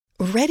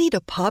Ready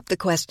to pop the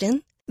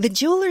question? The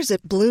jewelers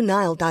at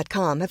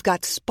BlueNile.com have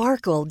got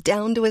sparkle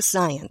down to a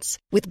science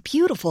with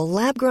beautiful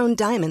lab-grown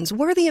diamonds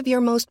worthy of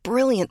your most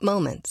brilliant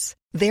moments.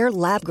 Their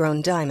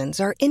lab-grown diamonds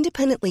are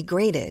independently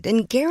graded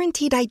and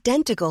guaranteed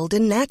identical to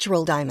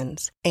natural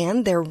diamonds,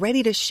 and they're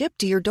ready to ship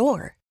to your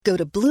door. Go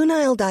to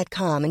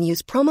BlueNile.com and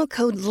use promo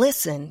code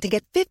LISTEN to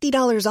get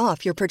 $50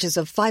 off your purchase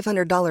of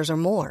 $500 or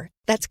more.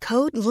 That's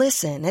code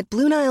LISTEN at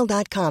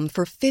BlueNile.com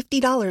for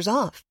 $50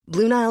 off.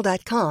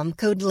 BlueNile.com,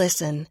 code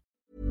LISTEN.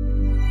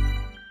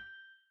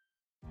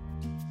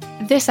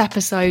 This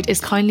episode is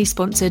kindly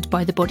sponsored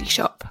by The Body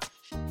Shop.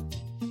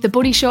 The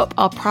Body Shop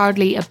are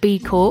proudly a B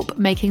Corp,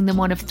 making them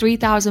one of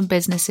 3,000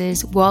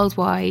 businesses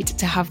worldwide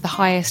to have the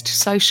highest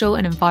social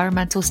and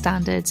environmental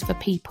standards for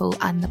people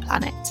and the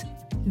planet.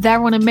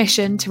 They're on a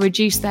mission to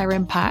reduce their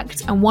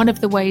impact, and one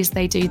of the ways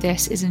they do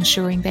this is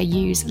ensuring they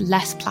use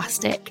less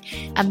plastic,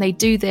 and they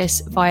do this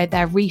via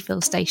their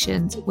refill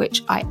stations,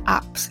 which I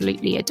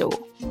absolutely adore.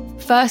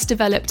 First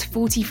developed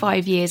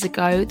 45 years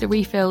ago, the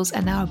refills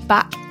are now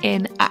back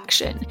in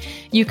action.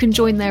 You can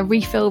join their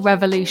refill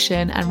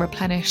revolution and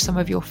replenish some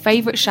of your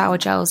favourite shower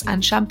gels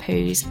and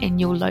shampoos in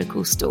your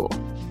local store.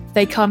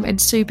 They come in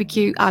super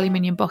cute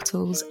aluminium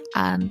bottles,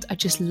 and I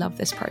just love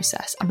this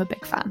process. I'm a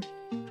big fan.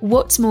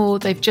 What's more,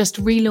 they've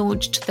just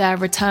relaunched their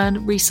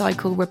Return,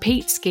 Recycle,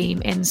 Repeat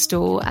scheme in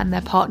store, and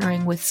they're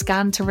partnering with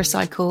Scan to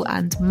Recycle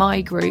and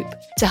My Group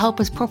to help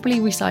us properly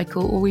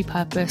recycle or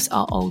repurpose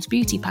our old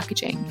beauty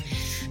packaging.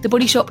 The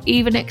Body Shop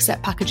even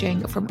accept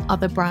packaging from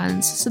other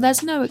brands, so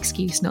there's no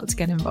excuse not to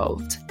get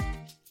involved.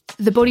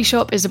 The Body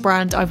Shop is a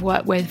brand I've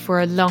worked with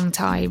for a long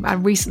time,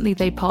 and recently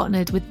they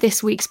partnered with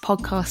this week's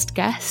podcast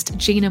guest,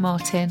 Gina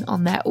Martin,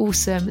 on their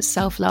awesome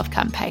self-love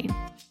campaign.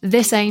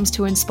 This aims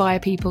to inspire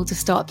people to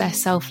start their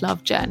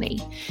self-love journey.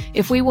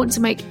 If we want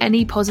to make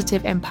any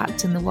positive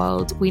impact in the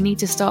world, we need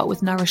to start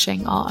with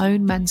nourishing our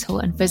own mental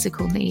and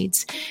physical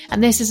needs,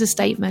 and this is a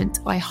statement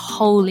I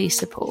wholly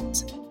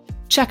support.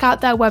 Check out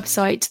their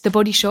website,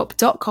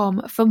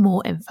 thebodyshop.com, for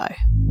more info.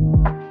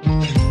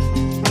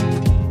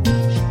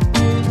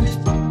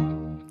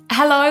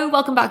 Hello,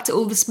 welcome back to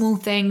All the Small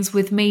Things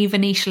with me,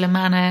 Venetia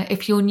Lamanna.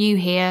 If you're new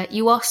here,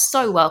 you are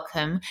so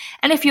welcome.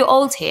 And if you're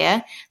old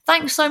here,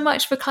 thanks so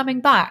much for coming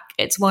back.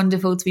 It's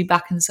wonderful to be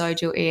back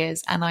inside your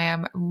ears, and I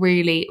am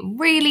really,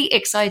 really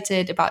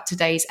excited about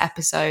today's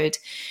episode.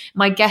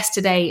 My guest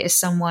today is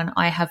someone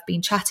I have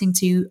been chatting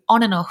to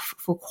on and off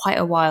for quite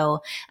a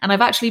while, and I've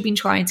actually been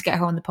trying to get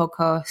her on the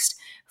podcast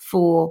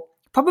for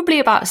probably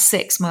about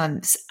 6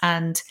 months,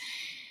 and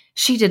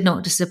she did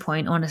not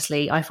disappoint,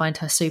 honestly. I find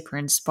her super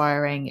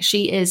inspiring.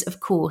 She is, of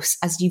course,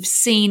 as you've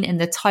seen in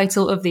the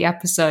title of the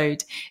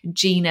episode,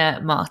 Gina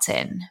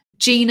Martin.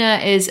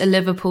 Gina is a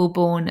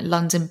Liverpool-born,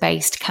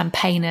 London-based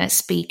campaigner,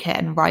 speaker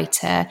and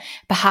writer,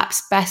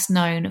 perhaps best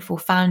known for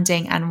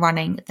founding and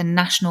running the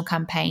national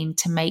campaign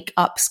to make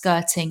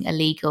upskirting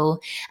illegal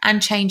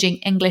and changing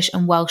English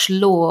and Welsh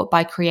law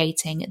by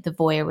creating the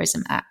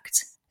Voyeurism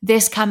Act.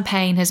 This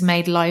campaign has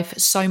made life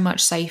so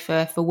much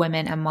safer for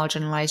women and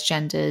marginalised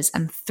genders,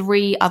 and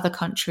 3 other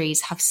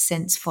countries have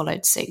since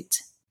followed suit.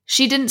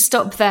 She didn't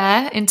stop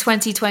there. In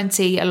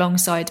 2020,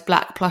 alongside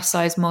Black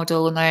plus-size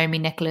model Naomi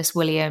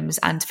Nicholas-Williams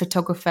and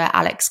photographer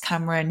Alex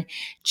Cameron,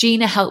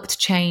 Gina helped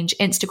change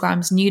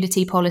Instagram's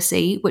nudity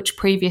policy, which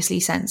previously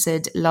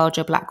censored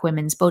larger Black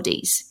women's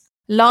bodies.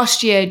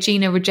 Last year,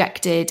 Gina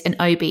rejected an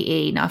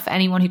OBE. Now, for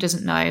anyone who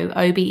doesn't know,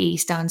 OBE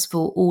stands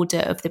for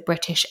Order of the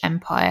British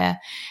Empire,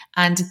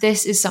 and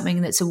this is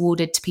something that's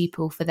awarded to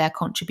people for their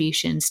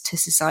contributions to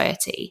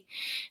society.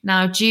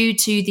 Now, due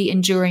to the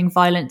enduring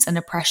violence and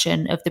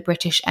oppression of the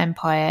British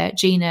Empire,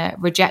 Gina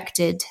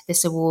rejected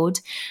this award,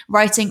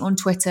 writing on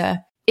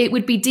Twitter, "It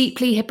would be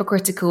deeply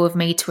hypocritical of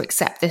me to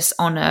accept this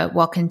honour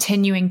while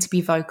continuing to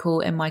be vocal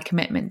in my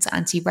commitment to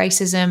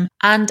anti-racism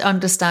and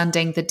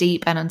understanding the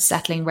deep and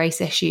unsettling race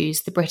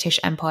issues the British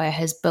Empire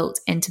has built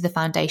into the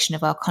foundation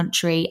of our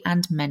country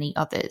and many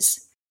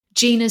others."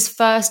 Gina's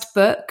first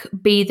book,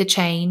 Be the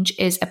Change,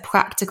 is a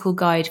practical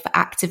guide for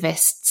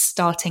activists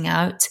starting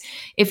out.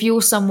 If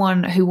you're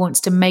someone who wants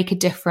to make a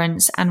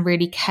difference and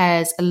really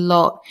cares a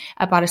lot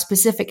about a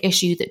specific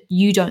issue that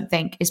you don't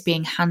think is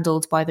being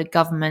handled by the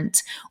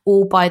government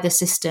or by the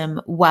system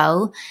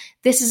well,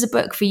 this is a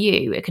book for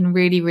you. It can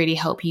really, really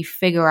help you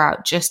figure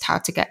out just how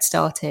to get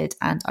started,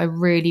 and I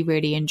really,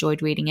 really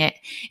enjoyed reading it.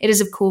 It is,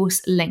 of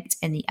course, linked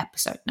in the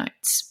episode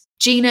notes.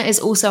 Gina is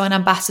also an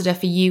ambassador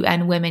for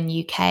UN Women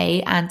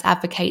UK and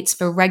advocates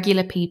for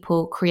regular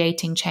people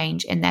creating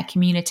change in their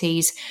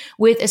communities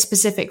with a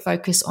specific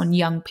focus on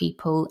young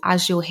people,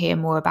 as you'll hear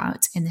more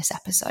about in this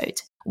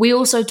episode. We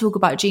also talk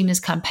about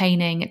Gina's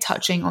campaigning,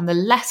 touching on the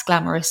less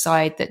glamorous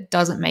side that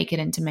doesn't make it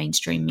into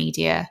mainstream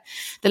media,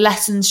 the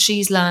lessons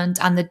she's learned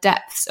and the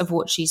depths of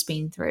what she's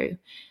been through.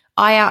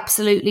 I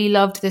absolutely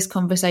loved this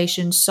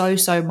conversation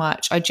so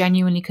much. I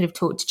genuinely could have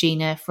talked to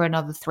Gina for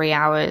another 3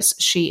 hours.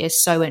 She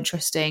is so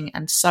interesting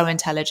and so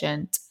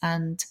intelligent,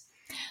 and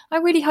I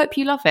really hope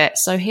you love it.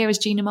 So here is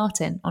Gina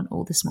Martin on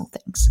All the Small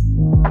Things.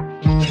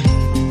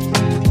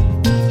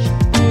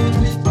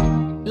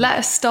 Let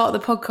us start the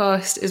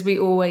podcast as we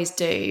always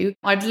do.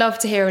 I'd love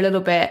to hear a little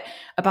bit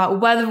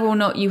about whether or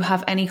not you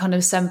have any kind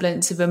of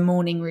semblance of a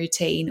morning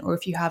routine, or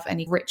if you have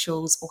any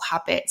rituals or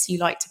habits you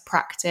like to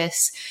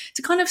practice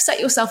to kind of set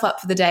yourself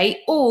up for the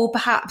day, or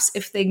perhaps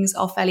if things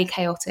are fairly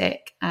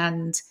chaotic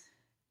and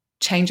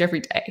change every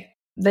day.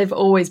 They've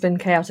always been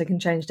chaotic and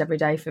changed every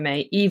day for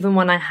me. Even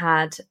when I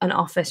had an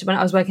office, when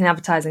I was working in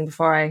advertising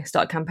before I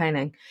started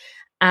campaigning,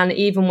 and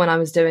even when I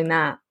was doing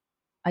that,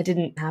 I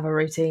didn't have a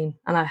routine,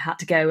 and I had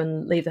to go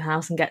and leave the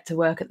house and get to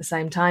work at the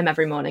same time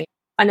every morning.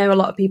 I know a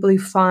lot of people who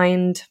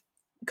find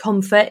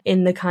comfort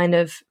in the kind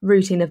of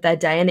routine of their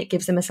day, and it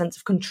gives them a sense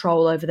of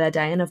control over their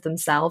day and of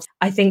themselves.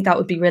 I think that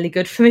would be really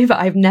good for me, but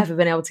I've never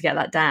been able to get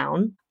that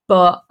down.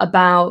 But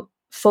about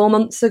 4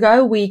 months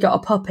ago, we got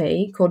a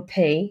puppy called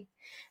P,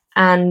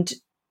 and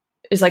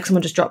it was like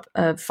someone just dropped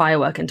a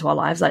firework into our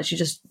lives. Like, she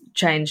just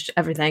changed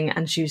everything,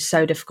 and she was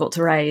so difficult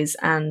to raise,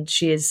 and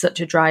she is such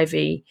a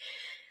drivey,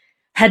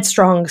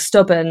 headstrong,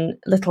 stubborn,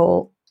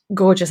 little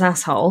gorgeous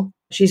asshole.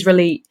 She's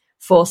really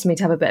forced me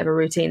to have a bit of a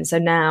routine. So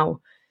now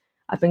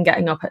I've been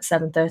getting up at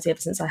 7:30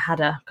 ever since I had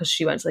her, because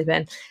she won't sleep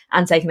in,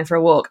 and taking her for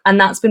a walk. And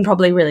that's been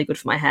probably really good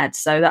for my head.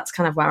 So that's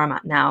kind of where I'm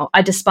at now.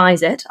 I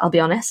despise it, I'll be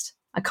honest.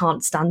 I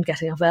can't stand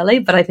getting up early,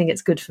 but I think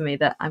it's good for me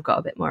that I've got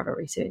a bit more of a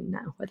routine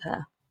now with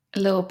her.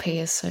 Little P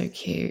is so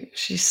cute.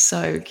 She's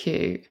so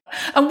cute.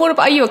 And what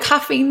about, are you a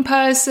caffeine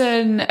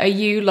person? Are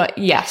you like,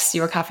 yes,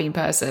 you're a caffeine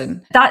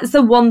person. That's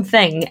the one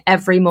thing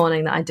every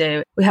morning that I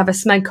do. We have a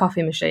Smeg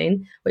coffee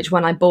machine, which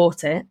when I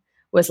bought it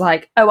was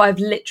like, oh, I've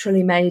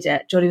literally made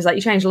it. Geordie was like,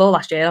 you changed the law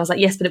last year. And I was like,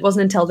 yes, but it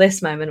wasn't until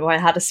this moment where I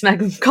had a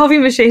Smeg coffee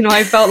machine where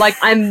I felt like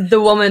I'm the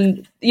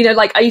woman, you know,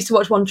 like I used to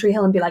watch One Tree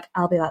Hill and be like,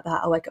 I'll be like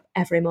that. I'll wake up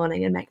every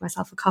morning and make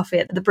myself a coffee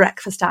at the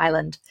breakfast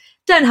island.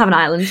 Don't have an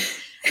island.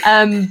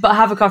 But I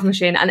have a coffee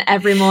machine, and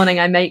every morning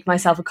I make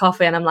myself a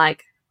coffee, and I'm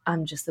like,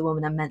 I'm just the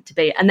woman I'm meant to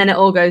be. And then it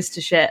all goes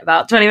to shit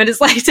about 20 minutes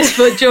later.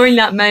 But during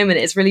that moment,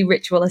 it's really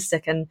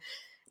ritualistic and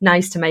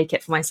nice to make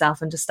it for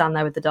myself and just stand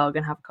there with the dog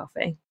and have a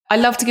coffee. I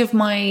love to give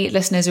my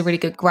listeners a really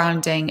good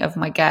grounding of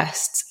my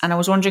guests. And I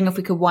was wondering if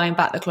we could wind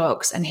back the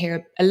clocks and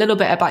hear a little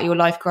bit about your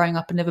life growing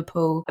up in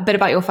Liverpool, a bit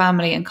about your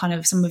family, and kind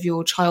of some of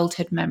your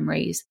childhood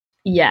memories.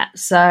 Yeah,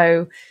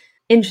 so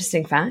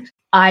interesting fact.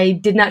 I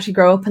didn't actually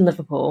grow up in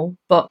Liverpool,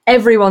 but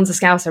everyone's a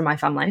Scouser in my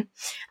family.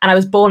 And I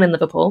was born in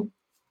Liverpool.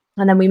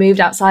 And then we moved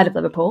outside of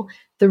Liverpool.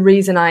 The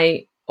reason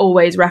I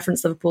always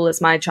reference Liverpool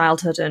as my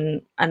childhood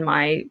and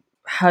my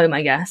home,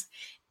 I guess,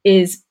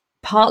 is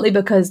partly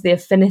because the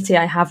affinity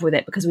I have with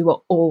it, because we were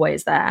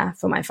always there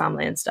for my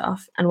family and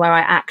stuff. And where I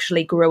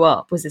actually grew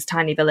up was this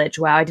tiny village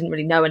where I didn't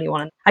really know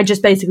anyone. I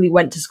just basically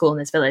went to school in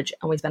this village,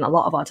 and we spent a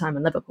lot of our time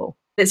in Liverpool.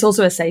 It's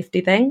also a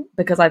safety thing,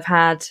 because I've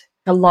had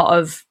a lot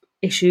of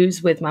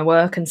issues with my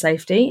work and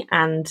safety,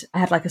 and I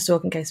had like a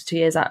stalking case for 2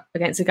 years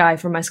against a guy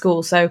from my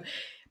school. So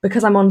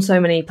because I'm on so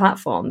many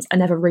platforms, I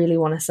never really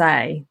want to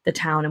say the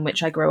town in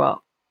which I grew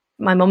up.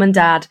 My mum and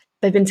dad,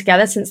 they've been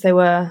together since they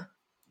were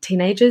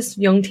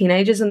young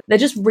teenagers, and they're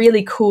just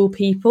really cool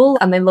people,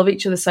 and they love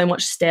each other so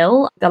much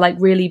still. They're like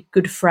really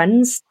good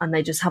friends, and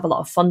they just have a lot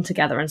of fun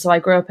together. And so I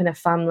grew up in a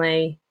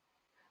family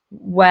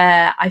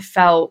where I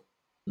felt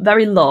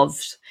very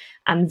loved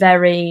and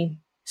very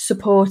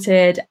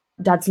supported.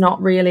 Dad's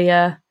not really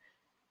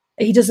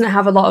he doesn't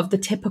have a lot of the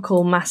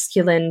typical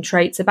masculine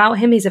traits about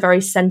him. He's a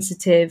very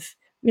sensitive,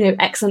 you know,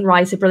 excellent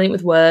writer, brilliant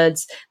with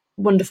words,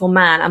 wonderful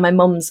man. And my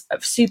mum's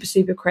super,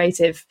 super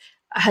creative,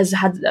 has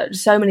had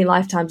so many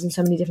lifetimes and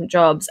so many different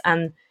jobs,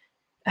 and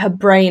her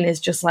brain is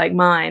just like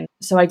mine.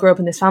 So I grew up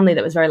in this family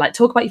that was very like,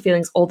 talk about your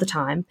feelings all the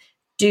time,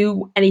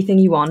 do anything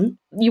you want.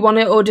 You want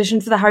to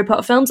audition for the Harry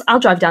Potter films? I'll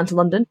drive down to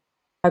London.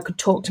 I could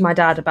talk to my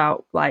dad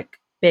about like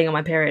being on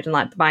my period and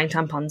like buying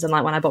tampons, and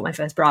like when I bought my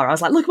first bra, I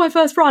was like, look at my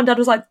first bra, and Dad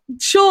was like,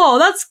 sure,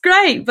 that's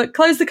great, but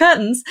close the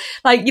curtains.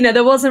 Like, you know,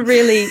 it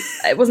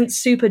wasn't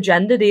super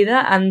gendered either.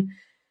 And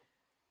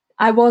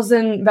I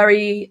wasn't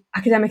very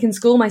academic in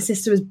school. My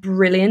sister was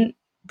brilliantly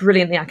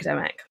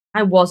academic.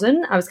 I was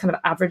kind of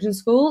average in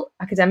school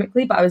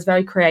academically, but I was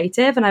very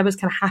creative, and I was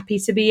kind of happy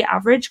to be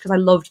average because I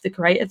loved the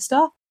creative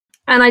stuff.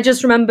 And I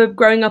just remember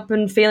growing up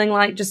and feeling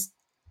like just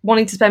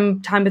wanting to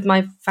spend time with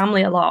my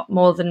family a lot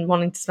more than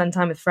wanting to spend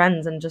time with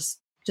friends, and just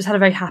had a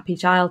very happy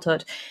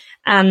childhood.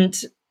 And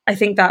I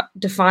think that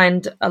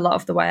defined a lot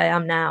of the way I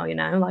am now, you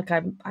know, like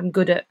I'm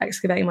good at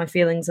excavating my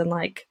feelings, and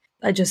like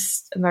I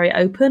just am very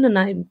open, and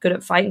I'm good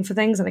at fighting for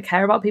things, and I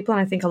care about people.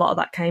 And I think a lot of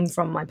that came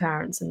from my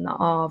parents and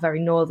our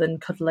very northern,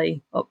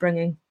 cuddly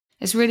upbringing.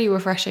 It's really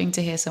refreshing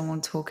to hear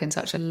someone talk in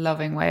such a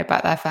loving way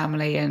about their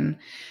family, and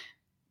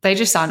they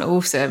just sound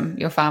awesome,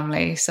 your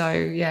family. So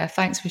yeah,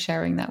 thanks for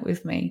sharing that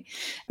with me.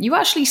 You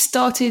actually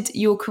started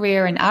your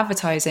career in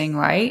advertising,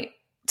 right?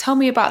 Tell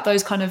me about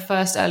those kind of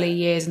first early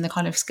years and the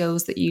kind of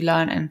skills that you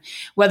learned, and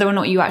whether or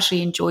not you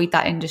actually enjoyed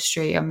that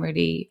industry. I'm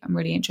really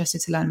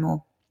interested to learn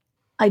more.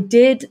 I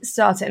did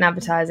start it in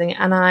advertising,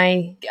 and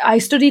I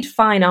studied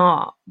fine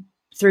art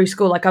through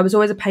school. Like I was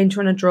always a painter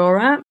and a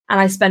drawer, and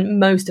I spent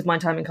most of my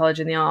time in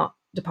college in the art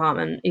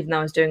department, even though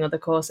I was doing other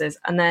courses.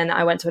 And then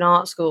I went to an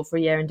art school for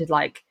a year and did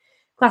like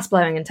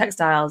glassblowing and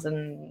textiles,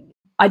 and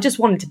I just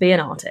wanted to be an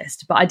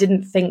artist, but I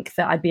didn't think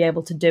that I'd be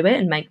able to do it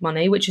and make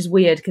money, which is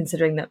weird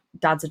considering that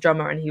Dad's a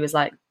drummer and he was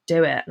like,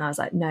 do it. And I was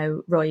like,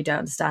 no, Roy, you don't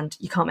understand.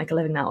 You can't make a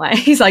living that way.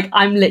 He's like,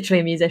 I'm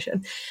literally a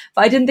musician.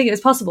 But I didn't think it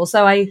was possible.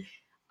 So I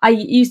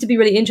used to be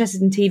really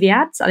interested in TV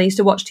ads, and I used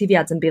to watch TV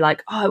ads and be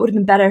like, oh, it would have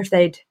been better if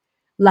they'd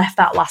left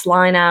that last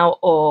line out,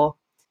 or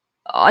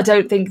I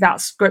don't think that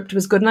script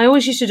was good. And I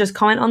always used to just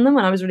comment on them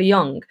when I was really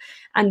young.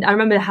 And I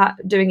remember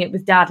doing it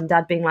with Dad, and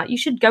Dad being like, you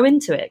should go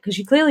into it because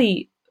you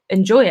clearly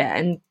enjoy it,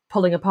 and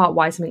pulling apart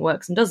why something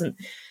works and doesn't.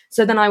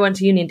 So then I went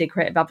to uni and did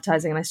creative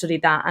advertising, and I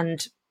studied that,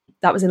 and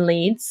that was in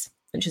Leeds,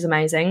 which is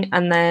amazing.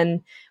 And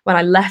then when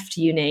I left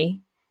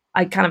uni,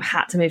 I kind of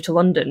had to move to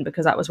London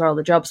because that was where all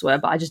the jobs were,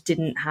 but I just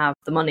didn't have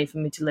the money for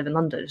me to live in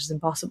London. It was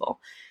impossible.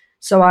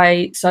 So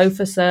I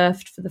sofa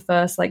surfed for the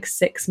first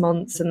 6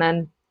 months, and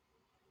then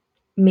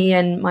me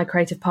and my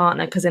creative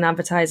partner, because in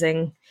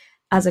advertising,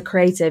 as a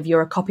creative,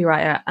 you're a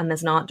copywriter and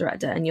there's an art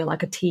director, and you're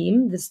like a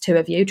team. There's two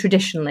of you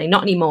traditionally,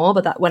 not anymore,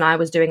 but that when I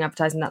was doing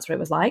advertising, that's what it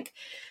was like.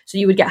 So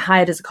you would get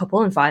hired as a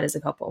couple and fired as a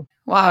couple.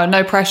 Wow,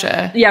 no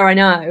pressure. Yeah, I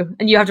know.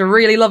 And you have to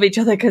really love each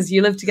other because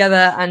you live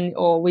together,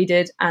 or we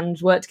did, and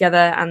work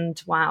together.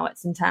 And wow,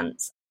 it's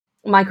intense.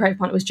 My creative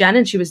partner was Jen,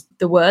 and she was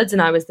the words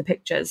and I was the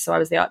pictures. So I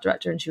was the art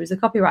director and she was the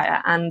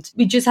copywriter. And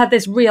we just had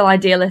this real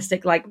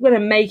idealistic, we're going to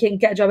make it and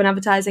get a job in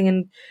advertising,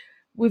 and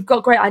we've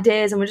got great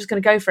ideas and we're just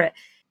going to go for it.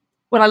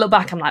 When I look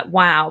back, I'm like,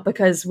 wow,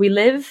 because we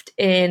sofa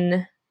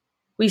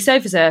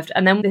surfed,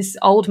 and then this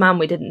old man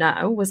we didn't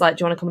know was like,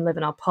 do you want to come and live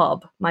in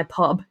my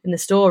pub in the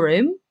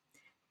storeroom?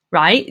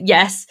 Right?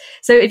 Yes.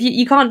 So if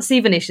you can't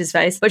see Venetia's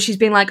face, but she's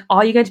been like,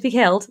 are you going to be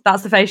killed?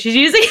 That's the face she's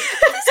using.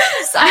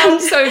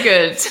 Sounds so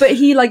good. But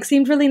he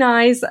seemed really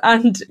nice,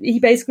 and he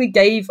basically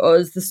gave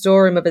us the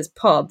storeroom of his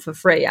pub for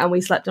free, and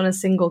we slept on a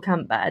single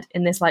camp bed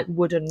in this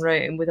wooden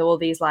room with all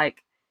these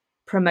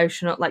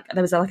promotional,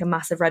 there was a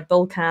massive Red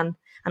Bull can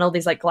and all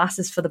these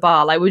glasses for the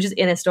bar. We were just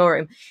in a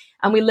storeroom,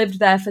 and we lived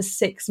there for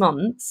 6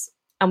 months,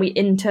 and we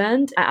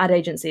interned at ad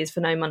agencies for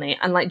no money.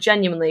 And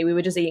genuinely, we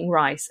were just eating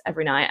rice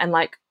every night. And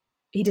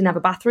he didn't have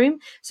a bathroom,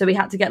 so we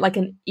had to get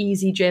an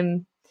easy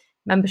gym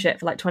membership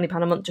for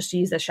 £20 a month just to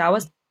use their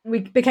showers. We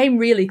became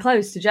really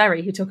close to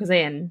Jerry, who took us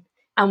in,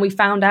 and we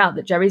found out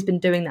that Jerry's been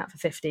doing that for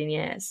 15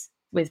 years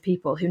with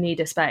people who need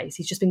a space.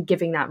 He's just been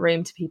giving that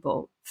room to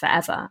people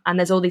forever. And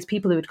there's all these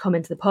people who would come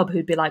into the pub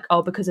who'd be like,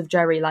 oh, because of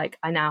Jerry,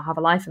 I now have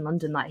a life in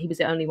London. He was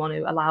the only one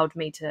who allowed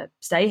me to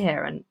stay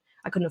here, and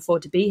I couldn't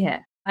afford to be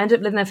here. I ended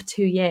up living there for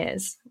 2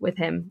 years with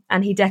him,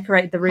 and he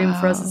decorated the room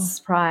for us as a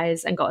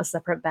surprise and got us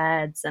separate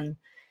beds. And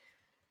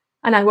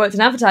I worked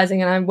in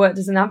advertising, and I worked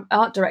as an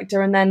art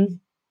director. And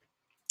then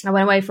I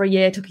went away for a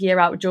year, took a year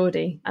out with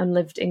Geordie, and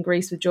lived in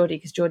Greece with Geordie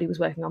because Geordie was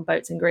working on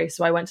boats in Greece.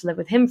 So I went to live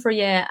with him for a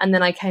year, and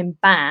then I came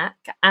back,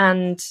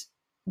 and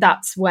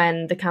that's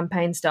when the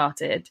campaign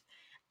started.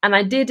 And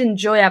I did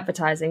enjoy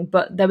advertising,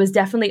 but there was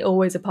definitely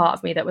always a part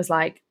of me that was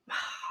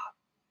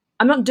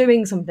I'm not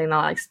doing something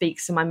that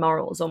speaks to my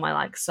morals or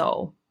my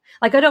soul.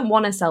 I don't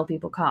want to sell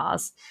people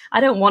cars. I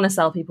don't want to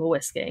sell people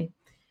whiskey.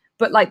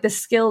 But the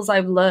skills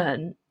I've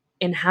learned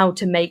in how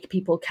to make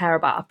people care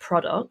about a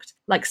product,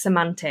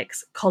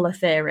 semantics, color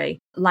theory,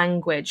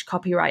 language,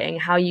 copywriting,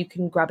 how you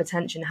can grab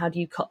attention, how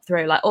do you cut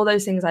through, all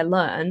those things I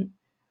learned,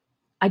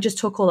 I just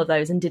took all of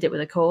those and did it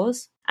with a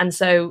cause. And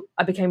so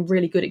I became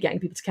really good at getting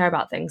people to care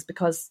about things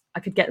because I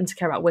could get them to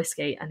care about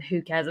whiskey, and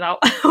who cares about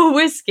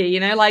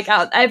whiskey? Out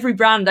of every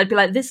brand, I'd be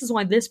like, this is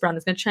why this brand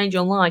is going to change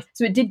your life.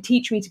 So it did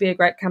teach me to be a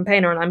great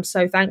campaigner, and I'm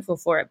so thankful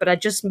for it. But I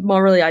just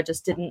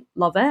didn't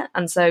love it.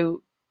 And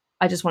so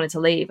I just wanted to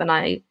leave, and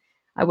I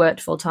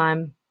worked full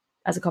time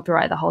as a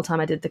copywriter the whole time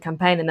I did the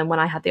campaign. And then when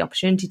I had the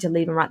opportunity to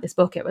leave and write this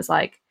book, it was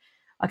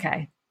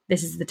okay,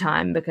 this is the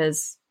time,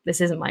 because this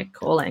isn't my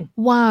calling.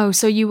 Wow.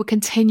 So you were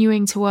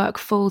continuing to work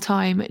full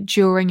time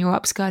during your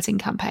upskirting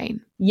campaign?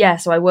 Yeah.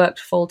 So I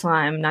worked full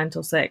time 9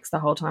 till 6 the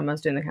whole time I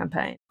was doing the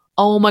campaign.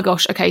 Oh my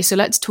gosh. Okay. So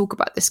let's talk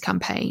about this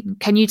campaign.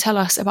 Can you tell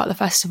us about the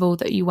festival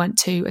that you went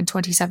to in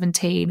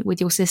 2017 with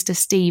your sister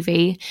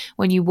Stevie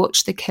when you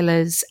watched The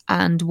Killers,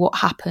 and what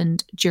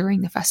happened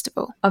during the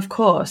festival? Of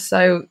course.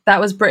 So that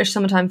was British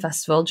Summertime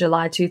Festival,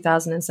 July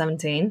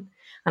 2017.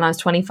 And I was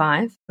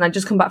 25, and I'd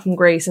just come back from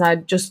Greece, and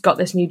I'd just got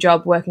this new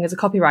job working as a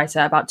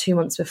copywriter about 2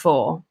 months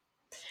before.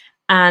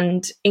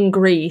 And in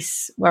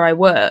Greece, where I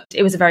worked,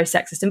 it was a very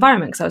sexist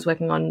environment because I was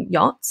working on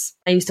yachts.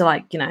 I used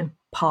to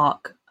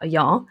park a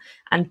yacht,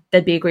 and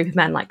there'd be a group of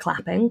men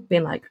clapping,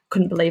 being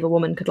couldn't believe a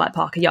woman could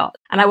park a yacht.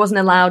 And I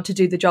wasn't allowed to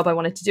do the job I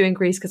wanted to do in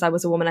Greece because I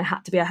was a woman. I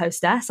had to be a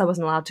hostess. I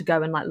wasn't allowed to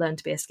go and learn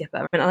to be a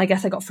skipper. And I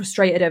guess I got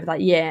frustrated over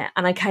that year,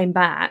 and I came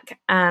back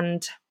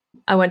and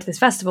I went to this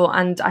festival,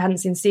 and I hadn't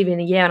seen Stevie in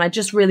a year, and I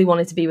just really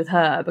wanted to be with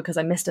her because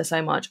I missed her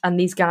so much. And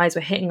these guys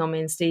were hitting on me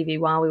and Stevie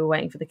while we were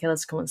waiting for The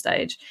Killers to come on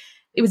stage.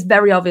 It was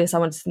very obvious I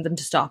wanted them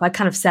to stop. I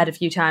kind of said a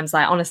few times,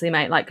 honestly,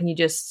 mate, can you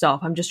just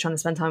stop? I'm just trying to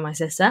spend time with my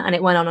sister. And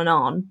it went on and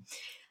on.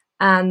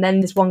 And then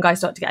this one guy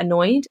started to get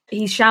annoyed.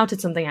 He shouted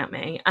something at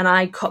me, and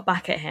I cut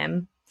back at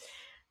him.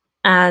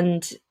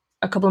 And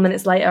a couple of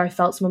minutes later, I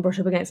felt someone brush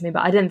up against me,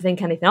 but I didn't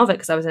think anything of it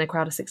because I was in a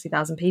crowd of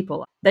 60,000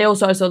 people. They all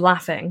started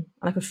laughing,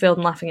 and I could feel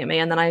them laughing at me.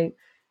 And then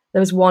there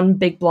was one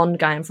big blonde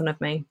guy in front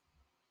of me,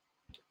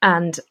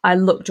 and I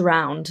looked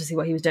around to see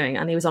what he was doing,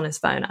 and he was on his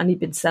phone, and he'd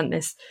been sent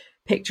this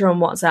picture on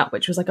WhatsApp,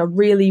 which was like a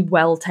really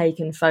well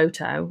taken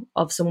photo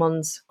of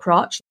someone's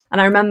crotch. And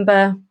I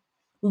remember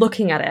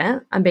looking at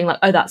it and being like,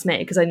 oh, that's me,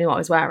 because I knew what I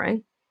was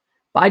wearing.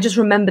 But I just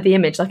remember the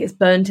image, like it's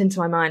burnt into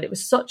my mind. It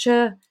was such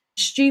a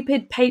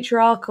stupid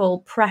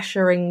patriarchal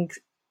pressuring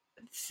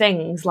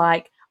things.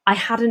 Like I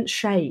hadn't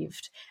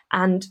shaved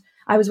and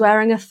I was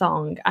wearing a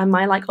thong and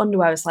my like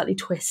underwear was slightly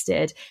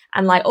twisted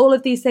and like all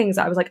of these things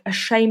that I was like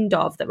ashamed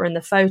of that were in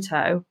the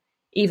photo,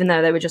 even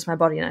though they were just my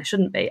body and I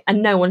shouldn't be.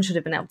 And no one should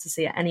have been able to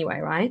see it anyway,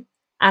 right?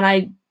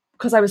 And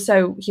because I was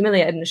so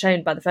humiliated and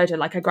ashamed by the photo,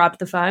 like I grabbed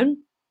the phone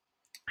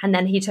and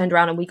then he turned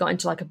around and we got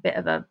into like a bit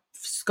of a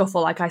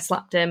scuffle. Like I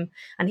slapped him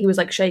and he was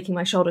like shaking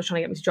my shoulder trying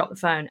to get me to drop the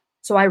phone.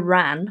 So I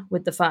ran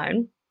with the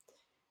phone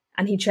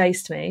and he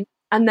chased me.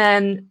 And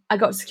then I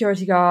got a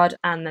security guard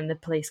and then the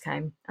police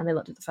came and they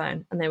looked at the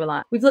phone and they were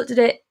like, we've looked at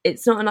it.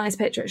 It's not a nice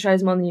picture. It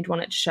shows more than you'd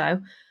want it to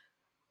show.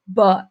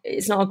 But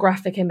it's not a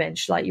graphic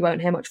image. Like you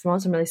won't hear much from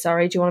us. I'm really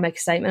sorry. Do you want to make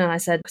a statement? And I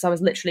said, because I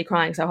was literally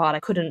crying so hard,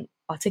 I couldn't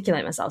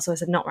articulate myself. So I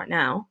said, not right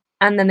now.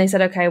 And then they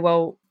said, okay,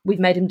 well, we've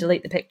made him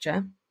delete the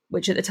picture,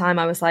 which at the time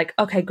I was like,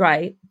 okay,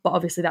 great. But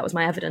obviously that was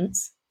my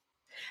evidence.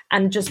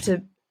 And just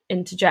to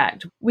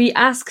interject, we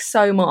ask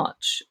so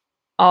much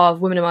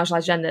of women and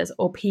marginalised genders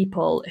or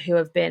people who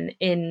have been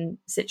in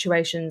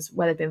situations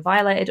where they've been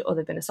violated or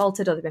they've been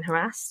assaulted or they've been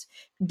harassed.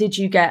 Did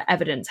you get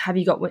evidence? Have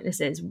you got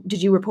witnesses?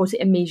 Did you report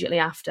it immediately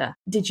after?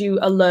 Did you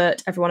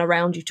alert everyone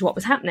around you to what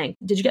was happening?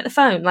 Did you get the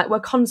phone? Like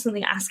we're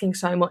constantly asking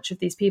so much of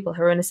these people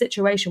who are in a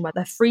situation where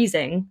they're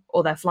freezing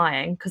or they're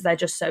flying because they're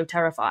just so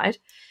terrified.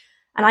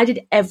 And I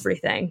did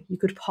everything you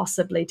could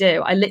possibly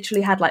do. I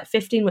literally had like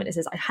 15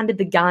 witnesses. I handed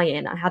the guy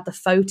in. I had the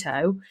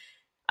photo.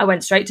 I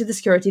went straight to the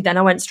security. Then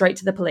I went straight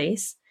to the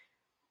police.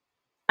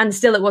 And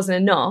still it wasn't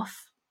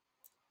enough.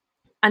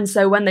 And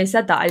so when they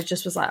said that, I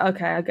just was like,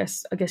 okay, I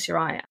guess you're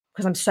right.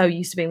 Because I'm so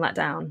used to being let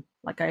down.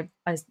 Like I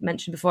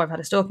mentioned before, I've had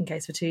a stalking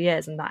case for 2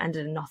 years and that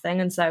ended in nothing.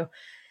 And so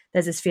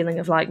there's this feeling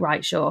of like,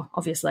 right, sure,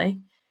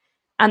 obviously.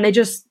 And they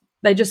just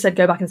said,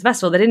 go back into the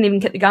festival. They didn't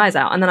even kick the guys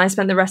out. And then I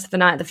spent the rest of the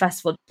night at the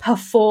festival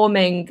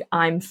performing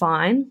I'm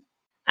fine.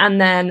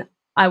 And then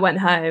I went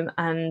home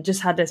and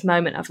just had this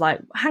moment of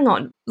like, hang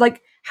on,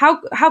 like,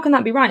 how can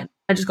that be right?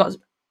 I just got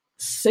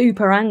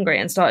super angry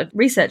and started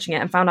researching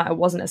it and found out it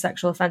wasn't a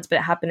sexual offence, but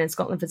it had been in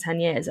Scotland for 10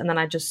 years. And then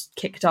I just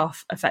kicked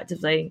off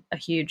effectively a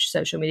huge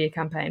social media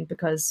campaign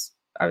because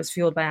I was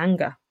fueled by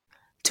anger.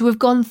 To have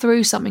gone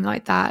through something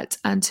like that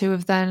and to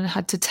have then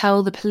had to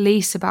tell the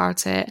police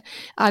about it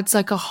adds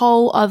like a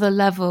whole other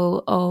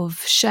level of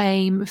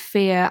shame,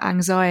 fear,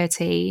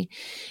 anxiety.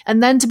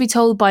 And then to be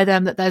told by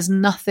them that there's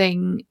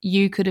nothing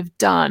you could have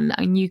done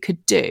and you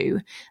could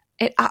do,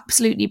 it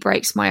absolutely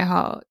breaks my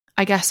heart.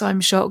 I guess I'm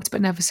shocked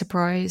but never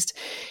surprised.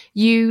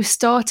 You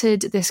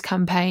started this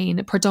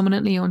campaign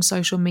predominantly on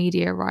social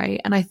media, right?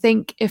 And I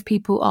think if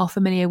people are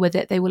familiar with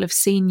it, they will have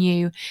seen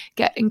you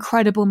get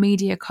incredible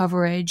media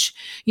coverage.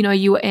 You know,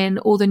 you were in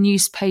all the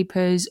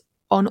newspapers,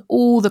 on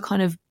all the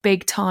kind of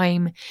big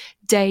time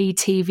day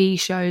TV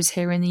shows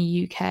here in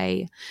the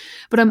UK.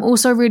 But I'm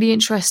also really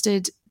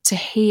interested to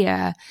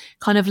hear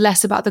kind of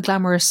less about the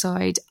glamorous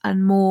side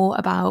and more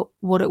about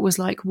what it was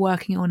like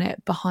working on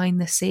it behind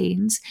the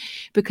scenes,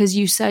 because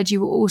you said you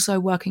were also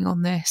working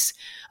on this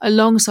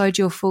alongside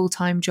your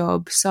full-time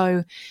job.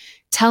 So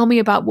tell me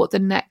about what the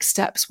next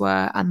steps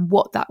were and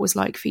what that was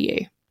like for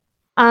you.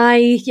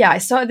 I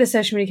started the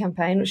social media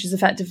campaign, which is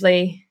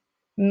effectively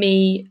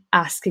me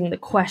asking the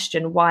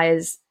question, why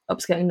is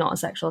upskirting not a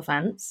sexual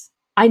offence?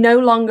 I no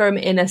longer am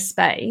in a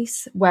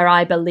space where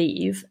I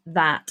believe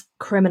that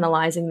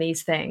criminalising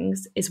these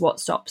things is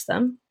what stops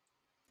them.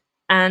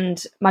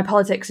 And my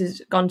politics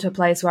has gone to a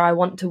place where I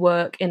want to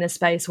work in a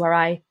space where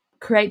I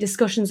create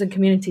discussions and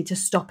community to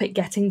stop it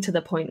getting to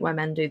the point where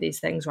men do these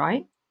things,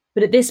 right?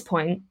 But at this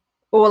point,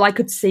 all I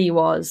could see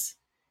was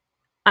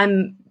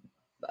I'm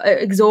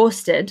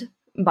exhausted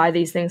by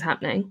these things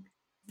happening.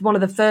 One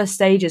of the first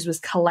stages was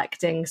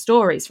collecting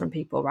stories from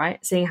people,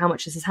 right? Seeing how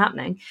much this is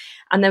happening.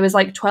 And there was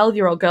like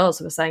 12-year-old girls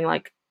who were saying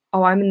like,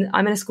 oh, I'm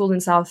in a school in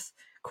South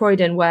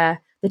Croydon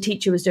where the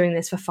teacher was doing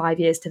this for 5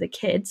 years to the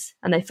kids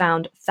and they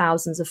found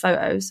thousands of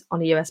photos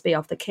on a USB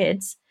of the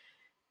kids,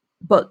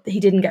 but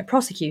he didn't get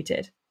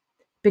prosecuted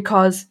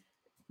because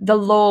the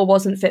law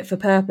wasn't fit for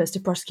purpose to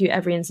prosecute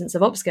every instance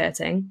of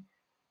upskirting.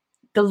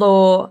 The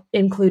law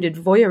included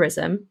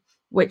voyeurism,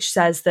 which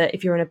says that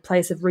if you're in a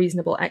place of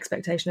reasonable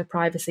expectation of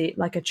privacy,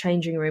 like a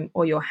changing room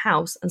or your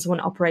house, and someone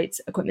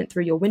operates equipment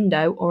through your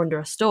window or under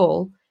a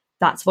stall,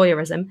 that's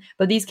voyeurism.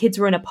 But these kids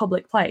were in a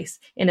public place,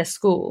 in a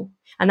school.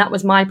 And that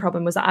was my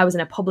problem, was that I was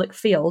in a public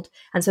field.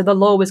 And so the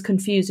law was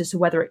confused as to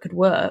whether it could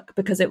work,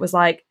 because it was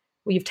like,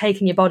 well, you've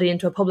taken your body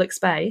into a public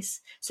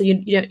space, so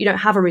you don't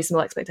have a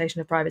reasonable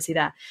expectation of privacy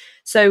there.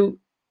 So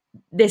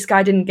this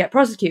guy didn't get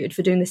prosecuted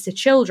for doing this to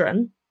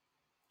children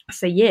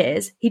for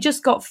years. He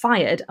just got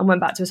fired and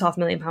went back to his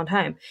 £500,000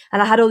 home.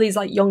 And I had all these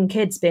like young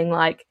kids being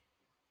like,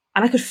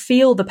 and I could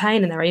feel the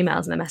pain in their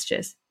emails and their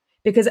messages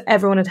because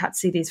everyone had had to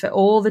see these. For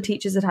all the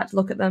teachers had to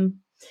look at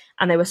them,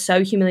 and they were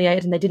so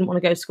humiliated and they didn't want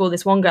to go to school.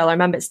 This one girl, I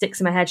remember, it sticks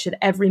in my head. She said,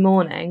 every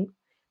morning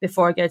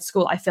before I go to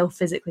school, I feel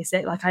physically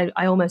sick. Like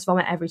I almost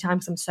vomit every time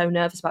because I'm so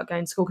nervous about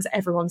going to school because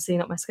everyone's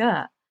seeing up my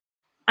skirt.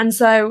 And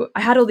so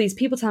I had all these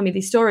people tell me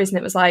these stories, and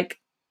it was like,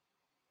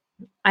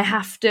 I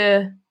have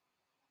to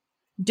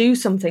do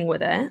something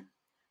with it.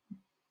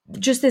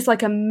 Just this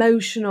like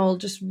emotional,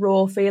 just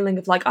raw feeling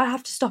of like, I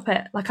have to stop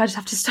it. Like, I just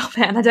have to stop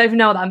it. And I don't even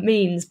know what that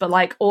means, but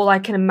like, all I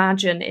can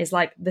imagine is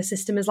like, the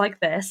system is like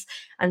this.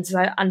 And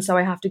so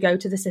I have to go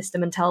to the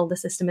system and tell the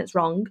system it's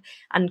wrong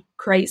and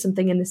create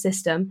something in the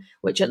system,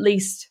 which at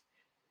least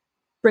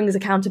brings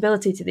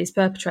accountability to these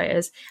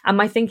perpetrators. And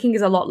my thinking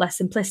is a lot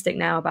less simplistic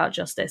now about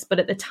justice, but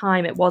at the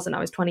time it wasn't. I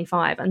was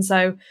 25. And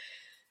so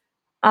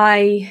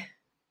I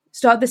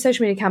started the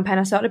social media campaign.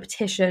 I started a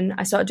petition.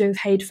 I started doing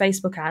paid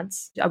Facebook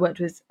ads. I worked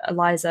with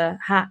Eliza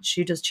Hatch,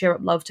 who does Cheer Up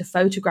Love, to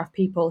photograph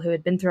people who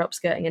had been through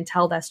upskirting and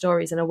tell their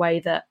stories in a way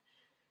that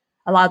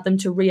allowed them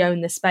to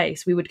re-own the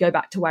space. We would go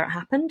back to where it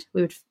happened.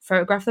 We would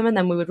photograph them and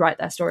then we would write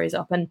their stories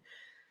up. And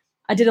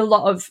I did a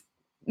lot of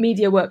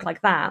media work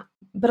like that.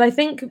 But I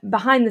think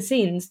behind the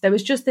scenes, there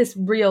was just this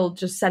real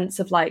just sense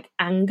of like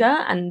anger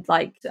and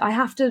like, I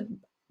have to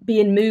be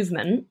in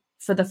movement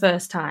for the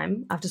first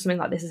time after something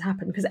like this has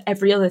happened, because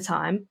every other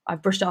time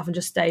I've brushed it off and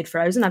just stayed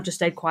frozen. I've just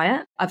stayed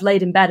quiet. I've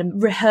laid in bed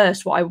and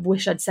rehearsed what I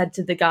wish I'd said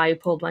to the guy who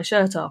pulled my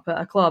shirt up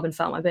at a club and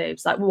felt my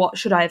boobs. Like, what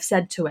should I have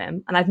said to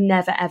him? And I've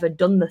never, ever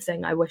done the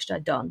thing I wished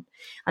I'd done.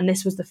 And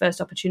this was the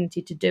first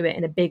opportunity to do it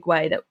in a big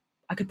way that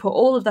I could put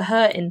all of the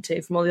hurt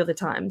into from all the other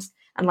times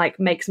and like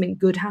make something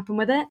good happen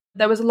with it.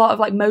 There was a lot of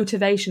like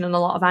motivation and a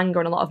lot of anger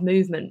and a lot of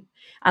movement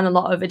and a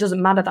lot of, it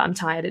doesn't matter that I'm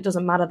tired. It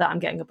doesn't matter that I'm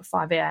getting up at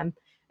 5 a.m.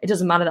 It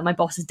doesn't matter that my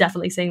boss is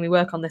definitely seeing me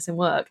work on this in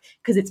work,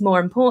 because it's more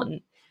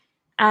important.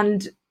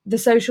 And the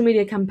social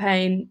media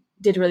campaign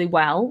did really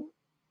well.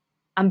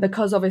 And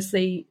because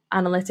obviously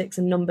analytics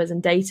and numbers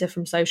and data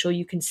from social,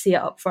 you can see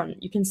it up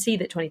front. You can see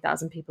that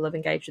 20,000 people have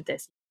engaged with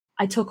this.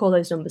 I took all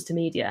those numbers to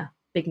media,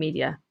 big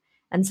media,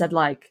 and said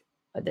like,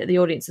 the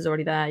audience is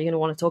already there. You're going to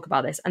want to talk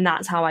about this. And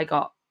that's how I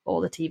got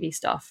all the TV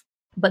stuff.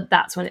 But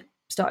that's when it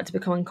started to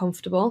become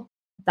uncomfortable.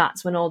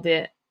 That's when all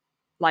the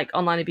like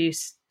online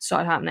abuse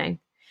started happening.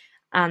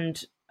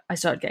 And I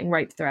started getting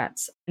rape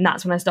threats. And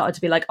that's when I started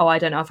to be like, oh, I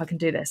don't know if I can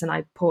do this. And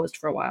I paused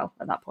for a while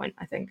at that point,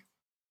 I think.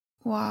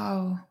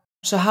 Wow.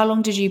 So how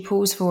long did you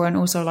pause for? And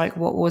also, like,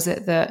 what was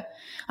it that,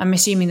 I'm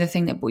assuming the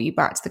thing that brought you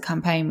back to the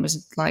campaign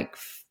was like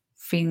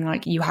feeling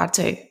like you had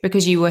to,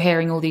 because you were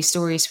hearing all these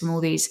stories from all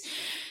these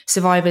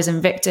survivors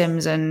and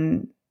victims,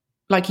 and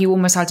like you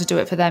almost had to do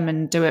it for them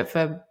and do it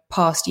for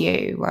past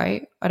you,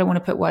 right? I don't want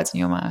to put words in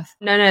your mouth.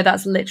 No,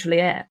 that's literally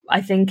it.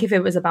 I think if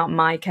it was about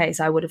my case,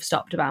 I would have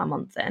stopped about a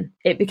month in.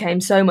 It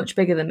became so much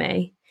bigger than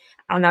me.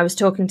 And I was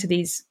talking to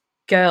these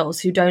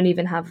girls who don't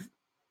even have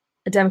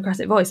a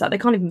democratic voice. Like, they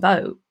can't even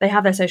vote. They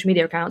have their social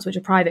media accounts, which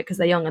are private because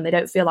they're young and they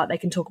don't feel like they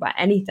can talk about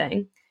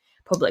anything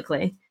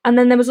publicly. And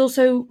then there was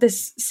also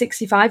this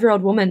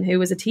 65-year-old woman who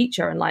was a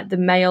teacher, and like the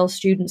male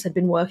students had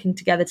been working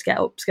together to get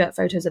upskirt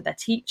photos of their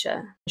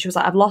teacher. She was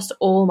like, I've lost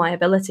all my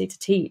ability to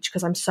teach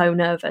because I'm so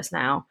nervous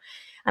now,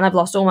 and I've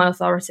lost all my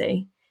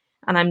authority,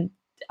 and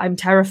I'm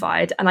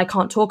terrified, and I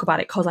can't talk about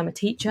it because I'm a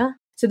teacher.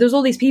 So there's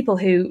all these people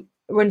who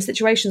were in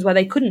situations where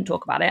they couldn't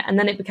talk about it. And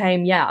then it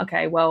became, yeah,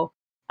 okay, well,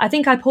 I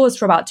think I paused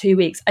for about 2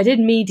 weeks. I did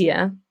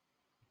media,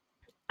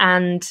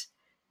 and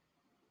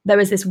there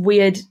was this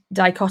weird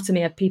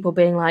dichotomy of people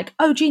being like,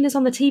 oh, Gina's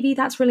on the TV,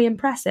 that's really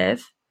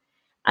impressive.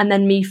 And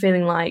then me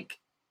feeling like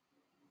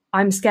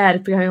I'm scared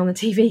of going on the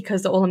TV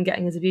because all I'm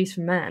getting is abuse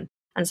from men.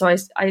 And so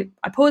I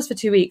paused for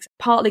 2 weeks,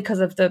 partly because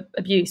of the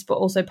abuse, but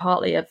also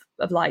partly of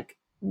like,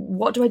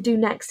 what do I do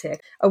next here?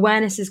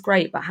 Awareness is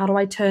great, but how do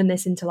I turn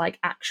this into like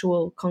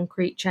actual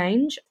concrete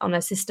change on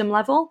a system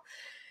level?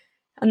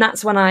 And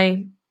that's when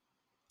I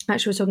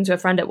actually was talking to a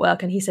friend at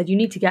work, and he said, you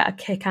need to get a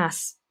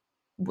kick-ass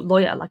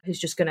lawyer, like, who's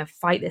just going to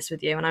fight this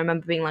with you. And I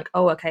remember being like,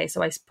 oh, okay.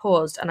 So I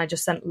paused and I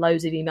just sent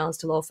loads of emails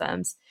to law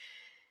firms.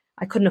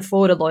 I couldn't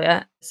afford a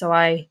lawyer, so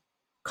I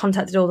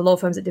contacted all the law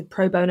firms that did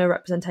pro bono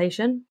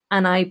representation,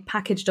 and I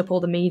packaged up all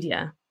the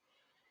media,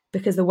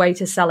 because the way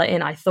to sell it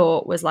in, I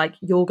thought, was like,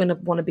 you're going to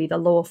want to be the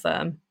law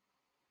firm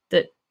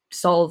that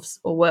solves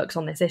or works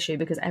on this issue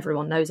because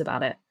everyone knows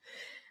about it.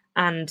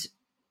 And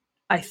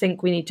I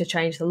think we need to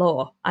change the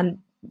law. And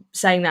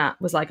saying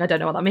that was like, I don't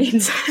know what that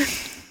means.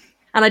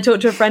 And I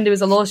talked to a friend who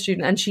was a law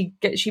student, and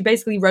she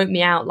basically wrote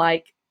me out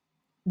like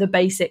the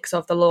basics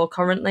of the law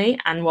currently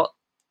and what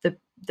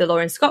the law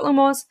in Scotland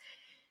was,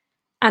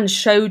 and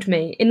showed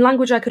me in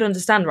language I could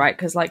understand, right?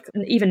 Because like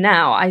even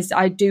now,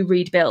 I do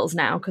read bills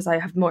now because I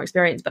have more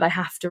experience, but I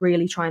have to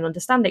really try and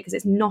understand it because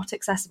it's not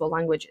accessible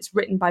language. It's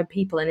written by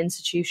people in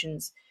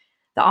institutions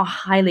that are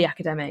highly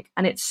academic,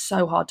 and it's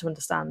so hard to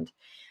understand.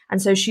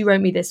 And so she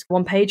wrote me this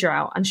one-pager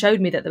out and showed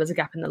me that there was a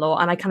gap in the law.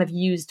 And I kind of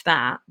used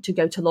that to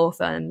go to law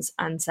firms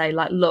and say,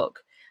 like,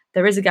 look,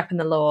 there is a gap in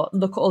the law.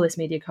 Look at all this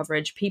media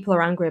coverage. People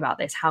are angry about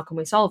this. How can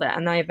we solve it?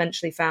 And I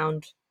eventually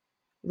found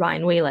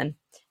Ryan Whelan,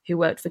 who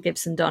worked for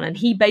Gibson Dunn, and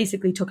he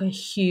basically took a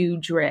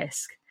huge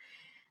risk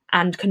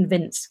and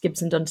convinced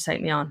Gibson Dunn to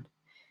take me on.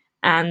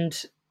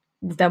 And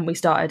then we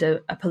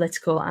started a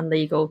political and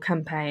legal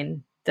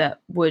campaign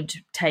that would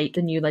take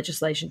the new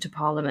legislation to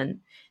Parliament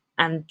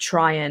and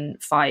try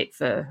and fight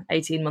for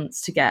 18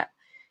 months to get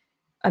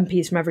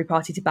MPs from every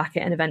party to back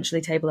it and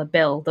eventually table a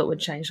bill that would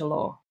change the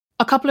law.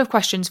 A couple of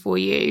questions for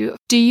you.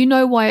 Do you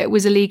know why it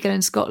was illegal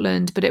in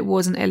Scotland, but it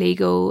wasn't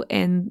illegal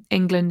in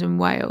England and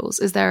Wales?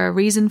 Is there a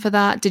reason for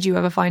that? Did you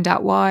ever find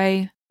out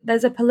why?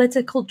 There's a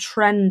political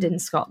trend in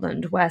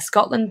Scotland where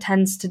Scotland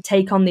tends to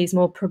take on these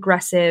more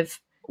progressive,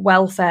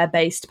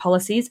 welfare-based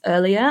policies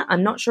earlier.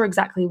 I'm not sure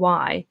exactly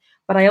why,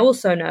 but I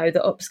also know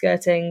that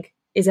upskirting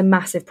is a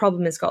massive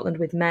problem in Scotland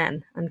with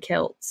men and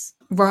kilts.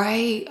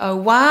 Right. Oh,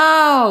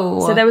 wow.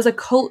 So there was a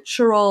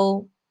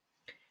cultural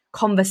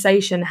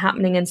conversation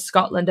happening in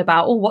Scotland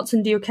about, oh, what's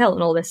under your kilt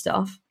and all this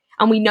stuff.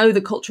 And we know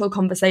that cultural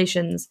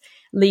conversations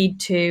lead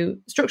to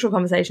structural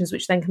conversations,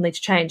 which then can lead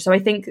to change. So I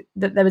think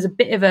that there was a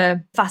bit of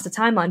a faster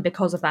timeline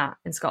because of that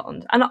in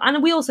Scotland.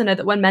 And we also know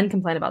that when men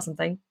complain about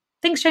something,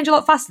 things change a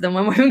lot faster than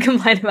when women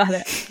complain about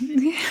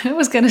it. I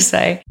was going to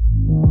say.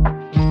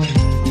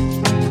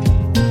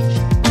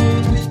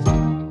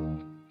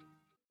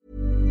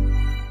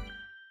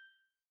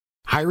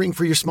 Hiring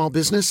for your small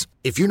business?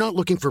 If you're not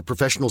looking for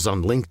professionals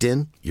on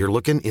LinkedIn, you're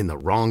looking in the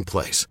wrong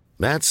place.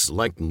 That's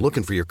like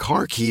looking for your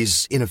car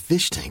keys in a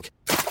fish tank.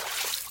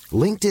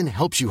 LinkedIn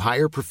helps you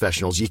hire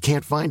professionals you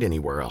can't find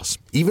anywhere else,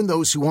 even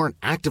those who aren't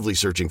actively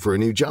searching for a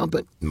new job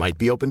but might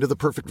be open to the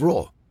perfect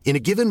role. In a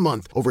given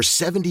month, over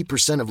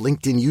 70% of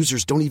LinkedIn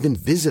users don't even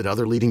visit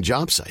other leading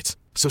job sites.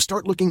 So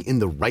start looking in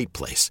the right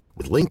place.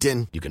 With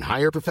LinkedIn, you can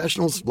hire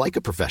professionals like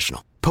a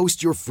professional.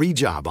 Post your free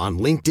job on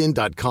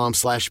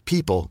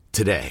linkedin.com/people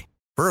today.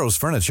 Burrow's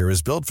furniture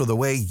is built for the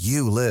way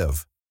you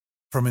live.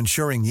 From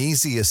ensuring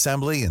easy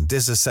assembly and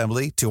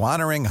disassembly to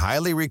honoring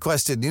highly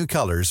requested new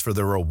colors for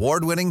their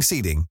award-winning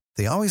seating,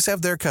 they always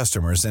have their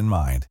customers in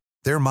mind.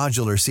 Their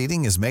modular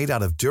seating is made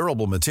out of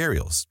durable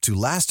materials to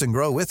last and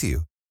grow with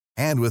you.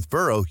 And with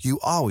Burrow, you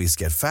always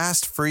get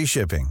fast, free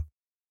shipping.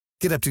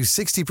 Get up to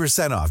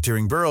 60% off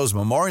during Burrow's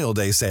Memorial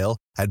Day sale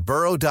at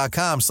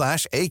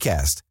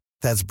burrow.com/ACAST.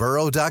 That's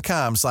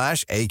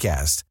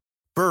burrow.com/ACAST.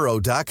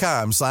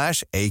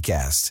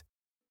 burrow.com/ACAST.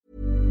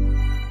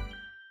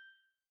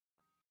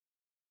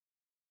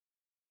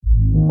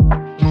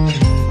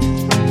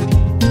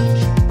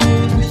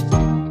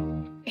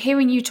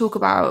 Hearing you talk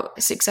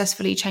about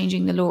successfully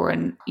changing the law,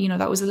 and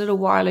that was a little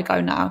while ago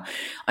now,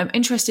 I'm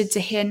interested to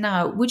hear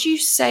now, would you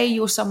say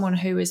you're someone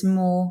who is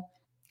more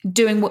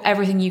doing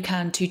everything you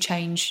can to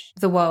change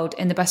the world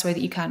in the best way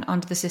that you can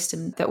under the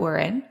system that we're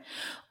in?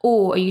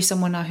 Or are you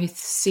someone now who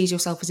sees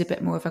yourself as a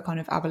bit more of a kind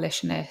of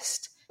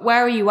abolitionist?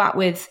 Where are you at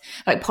with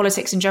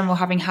politics in general,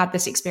 having had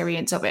this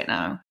experience of it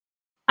now?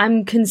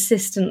 I'm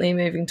consistently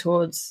moving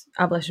towards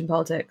abolition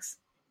politics.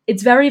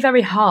 It's very,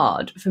 very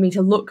hard for me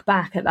to look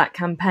back at that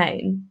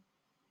campaign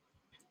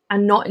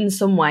and not in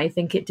some way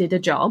think it did a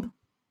job.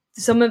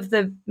 Some of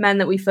the men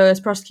that we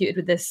first prosecuted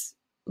with this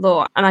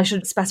law, and I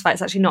should specify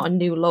it's actually not a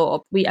new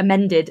law, we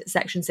amended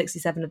Section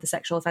 67 of the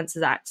Sexual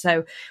Offences Act.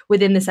 So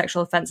within the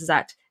Sexual Offences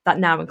Act, that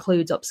now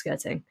includes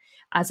upskirting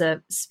as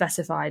a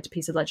specified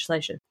piece of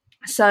legislation.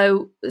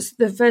 So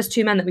the first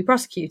two men that we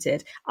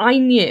prosecuted, I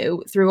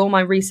knew through all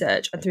my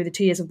research and through the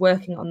 2 years of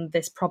working on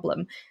this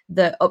problem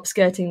that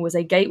upskirting was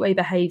a gateway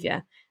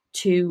behaviour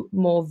to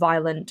more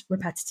violent,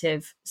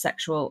 repetitive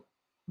sexual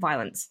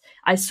violence.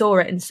 I saw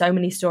it in so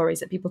many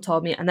stories that people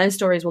told me, and those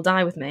stories will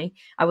die with me.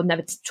 I will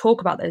never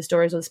talk about those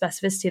stories or the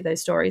specificity of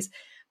those stories.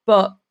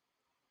 But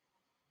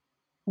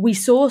we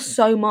saw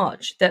so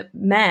much that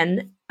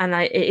men, and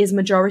it is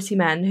majority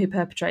men who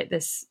perpetrate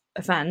this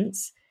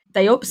offence,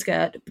 they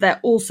upskirt, but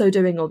they're also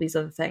doing all these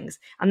other things.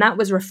 And that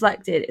was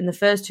reflected in the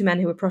first two men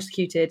who were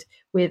prosecuted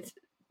with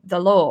the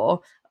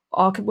law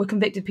were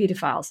convicted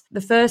paedophiles.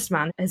 The first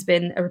man has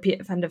been a repeat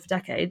offender for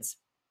decades.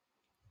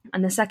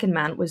 And the second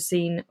man was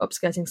seen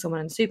upskirting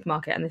someone in the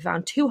supermarket, and they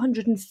found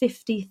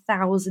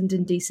 250,000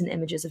 indecent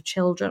images of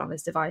children on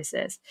his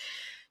devices.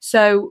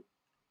 So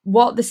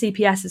what the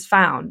CPS has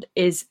found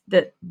is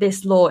that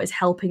this law is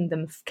helping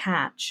them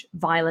catch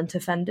violent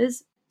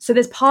offenders. So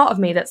there's part of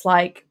me that's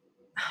like,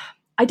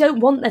 I don't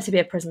want there to be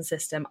a prison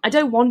system. I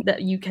don't want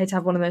the UK to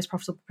have one of the most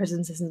profitable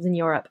prison systems in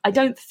Europe. I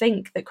don't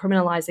think that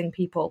criminalising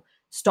people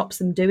stops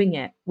them doing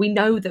it. We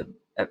know that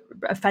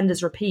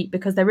offenders repeat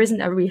because there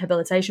isn't a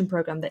rehabilitation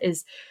program that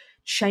is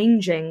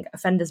changing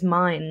offenders'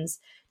 minds,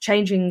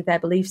 changing their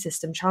belief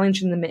system,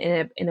 challenging them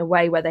in a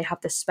way where they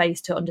have the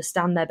space to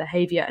understand their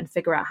behaviour and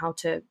figure out how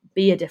to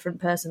be a different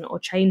person or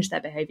change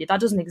their behaviour. That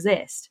doesn't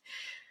exist.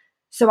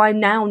 So I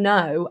now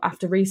know,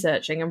 after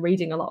researching and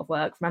reading a lot of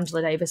work from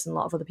Angela Davis and a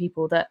lot of other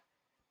people, that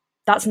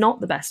that's not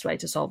the best way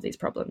to solve these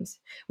problems,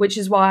 which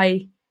is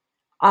why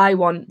I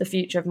want the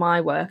future of my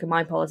work and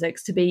my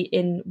politics to be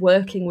in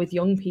working with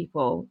young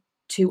people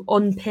to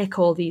unpick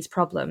all these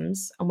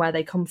problems and where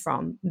they come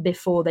from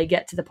before they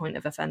get to the point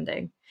of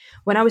offending.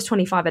 When I was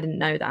 25, I didn't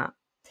know that.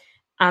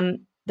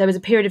 And there was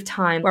a period of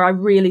time where I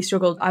really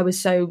struggled. I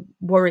was so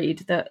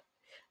worried that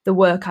the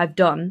work I've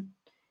done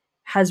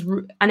has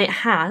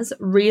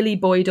really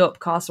buoyed up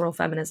carceral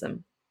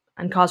feminism.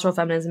 And carceral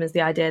feminism is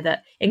the idea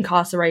that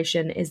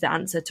incarceration is the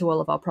answer to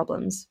all of our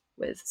problems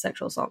with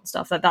sexual assault and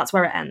stuff. That's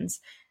where it ends.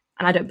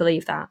 And I don't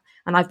believe that.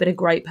 And I've been a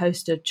great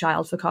poster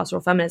child for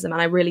carceral feminism.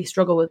 And I really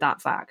struggle with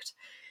that fact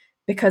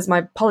because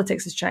my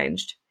politics has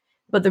changed.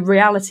 But the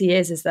reality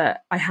is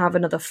that I have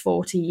another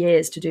 40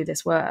 years to do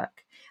this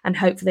work. And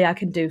hopefully I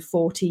can do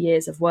 40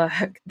 years of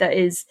work that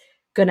is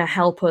going to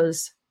help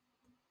us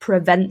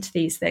prevent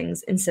these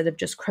things instead of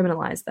just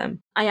criminalize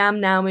them. I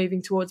am now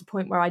moving towards a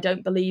point where I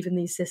don't believe in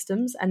these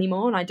systems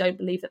anymore, and I don't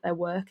believe that they're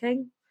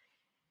working.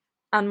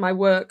 And my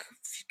work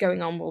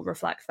going on will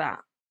reflect that.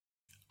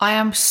 I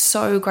am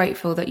so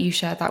grateful that you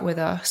shared that with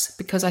us,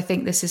 because I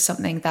think this is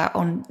something that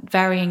on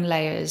varying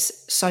layers,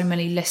 so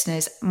many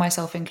listeners,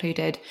 myself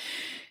included,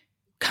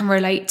 can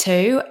relate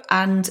to.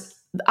 And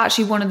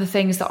actually one of the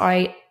things that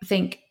I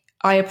think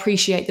I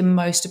appreciate the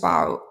most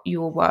about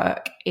your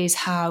work is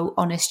how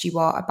honest you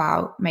are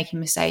about making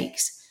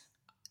mistakes,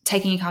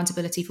 taking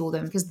accountability for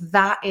them, because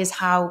that is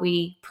how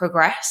we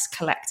progress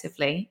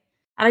collectively.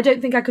 And I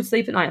don't think I could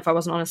sleep at night if I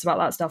wasn't honest about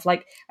that stuff.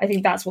 Like, I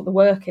think that's what the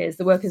work is.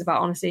 The work is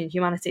about honesty and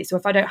humanity. So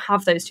if I don't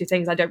have those two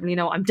things, I don't really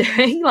know what I'm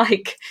doing.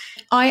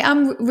 I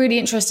am really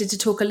interested to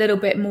talk a little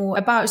bit more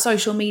about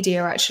social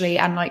media, actually,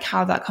 and like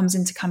how that comes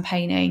into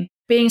campaigning.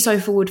 Being so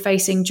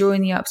forward-facing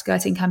during the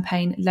upskirting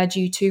campaign led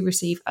you to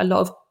receive a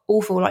lot of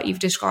awful, like you've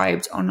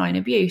described, online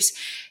abuse.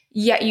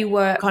 Yet you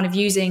were kind of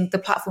using the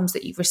platforms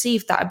that you've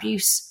received that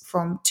abuse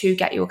from to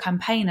get your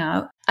campaign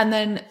out. And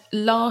then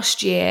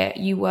last year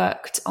you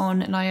worked on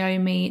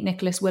Naomi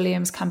Nicholas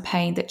Williams'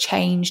 campaign that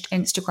changed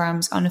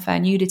Instagram's unfair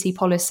nudity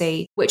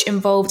policy, which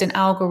involved an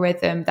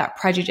algorithm that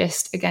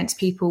prejudiced against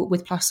people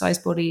with plus size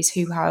bodies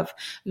who have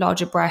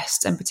larger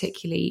breasts, and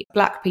particularly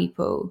Black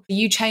people.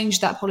 You changed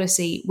that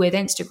policy with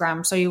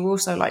Instagram. So you're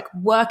also like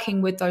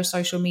working with those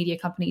social media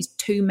companies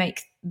to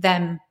make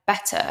them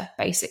better,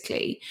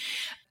 basically.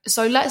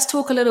 So let's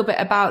talk a little bit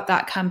about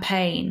that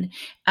campaign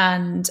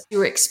and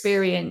your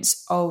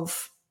experience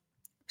of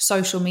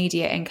social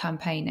media in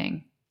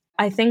campaigning.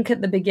 I think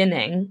at the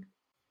beginning,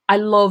 I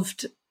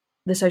loved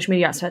the social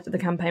media aspect of the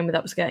campaign with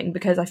upskirting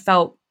because I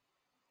felt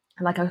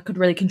like I could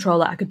really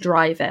control it. I could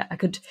drive it. I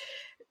could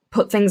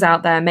put things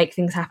out there, make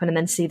things happen, and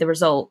then see the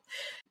result.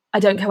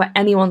 I don't care what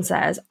anyone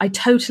says. I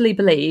totally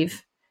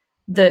believe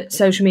that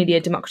social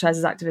media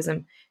democratizes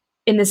activism.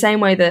 In the same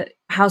way that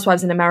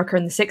housewives in America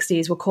in the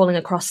 60s were calling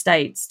across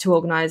states to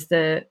organize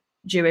the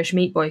Jewish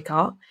meat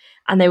boycott,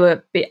 and they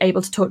were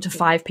able to talk to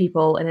 5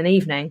 people in an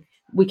evening,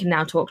 we can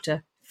now talk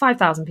to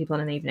 5,000 people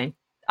in an evening.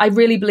 I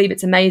really believe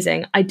it's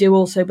amazing. I do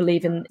also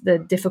believe in the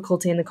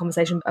difficulty in the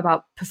conversation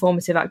about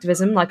performative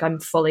activism. Like, I'm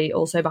fully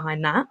also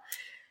behind that.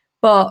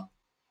 But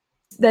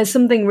there's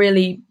something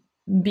really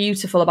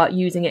beautiful about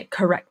using it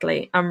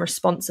correctly and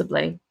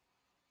responsibly,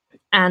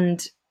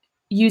 and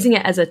using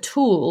it as a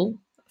tool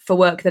for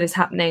work that is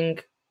happening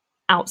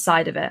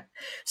outside of it.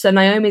 So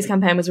Naomi's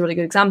campaign was a really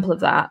good example of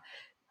that,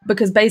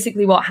 because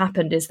basically what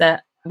happened is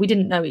that we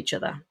didn't know each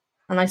other.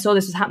 And I saw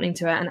this was happening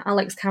to her. And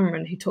Alex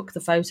Cameron, who took the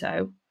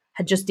photo,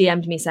 had just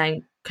DM'd me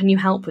saying, can you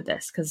help with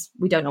this? Because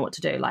we don't know what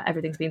to do. Like,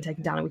 everything's being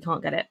taken down and we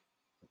can't get it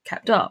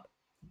kept up.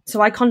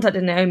 So I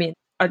contacted Naomi.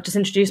 I just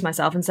introduced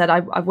myself and said,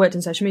 I've worked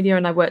in social media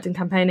and I've worked in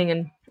campaigning.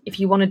 And if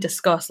you want to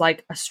discuss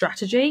like a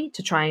strategy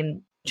to try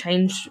and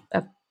change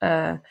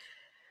a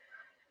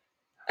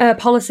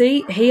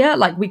policy here,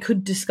 like, we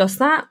could discuss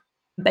that.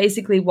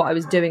 Basically what I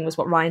was doing was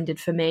what Ryan did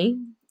for me,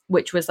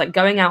 which was like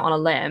going out on a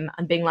limb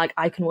and being like,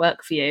 I can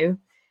work for you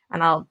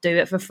and I'll do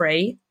it for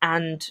free,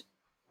 and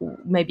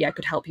maybe I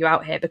could help you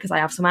out here because I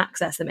have some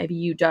access that maybe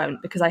you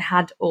don't, because I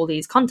had all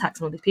these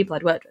contacts and all these people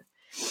I'd worked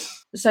with.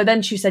 So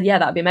then she said, yeah,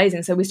 that'd be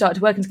amazing. So we started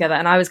working together,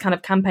 and I was kind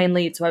of campaign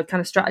lead. So I would kind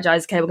of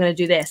strategize, okay, we're going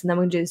to do this, and then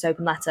we're going to do this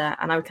open letter,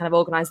 and I would kind of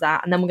organize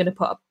that. And then we're going to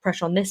put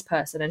pressure on this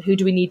person, and who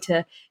do we need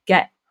to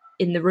get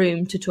in the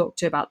room to talk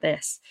to about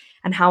this,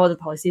 and how are the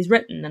policies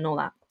written and all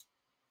that.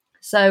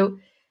 So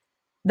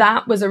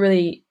that was a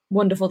really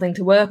wonderful thing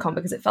to work on,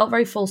 because it felt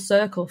very full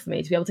circle for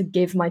me to be able to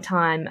give my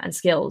time and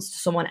skills to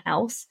someone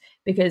else,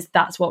 because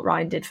that's what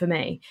Ryan did for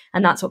me.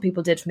 And that's what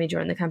people did for me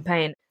during the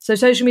campaign. So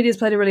social media has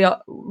played a really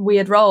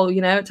weird role.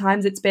 You know, at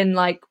times it's been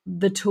like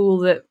the tool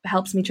that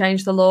helps me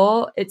change the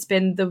law. It's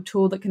been the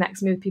tool that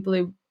connects me with people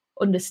who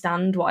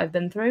understand what I've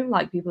been through,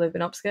 like people who've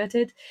been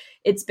upskirted.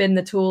 It's been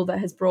the tool that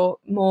has brought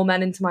more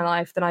men into my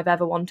life than I've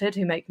ever wanted,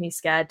 who make me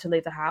scared to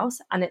leave the house.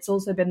 And it's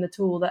also been the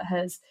tool that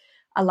has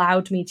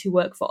allowed me to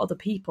work for other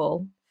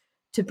people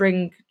to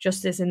bring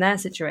justice in their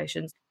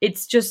situations.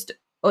 It's just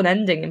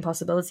unending in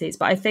possibilities.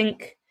 But I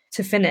think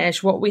to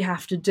finish, what we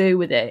have to do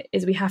with it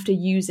is we have to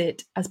use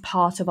it as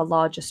part of a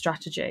larger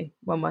strategy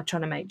when we're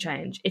trying to make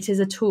change. It is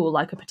a tool,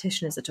 like a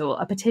petition is a tool.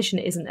 A petition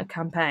isn't a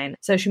campaign.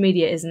 Social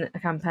media isn't a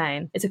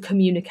campaign. It's a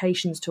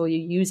communications tool you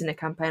use in a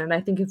campaign. And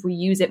I think if we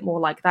use it more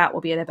like that,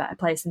 we'll be in a better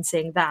place in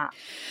seeing that.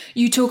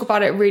 You talk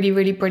about it really,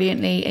 really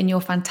brilliantly in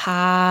your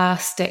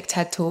fantastic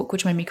TED Talk,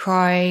 which made me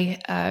cry.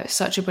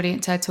 Such a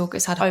brilliant TED Talk.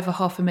 It's had over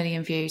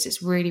 500,000 views.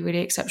 It's really, really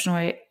exceptional.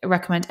 I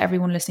recommend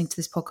everyone listening to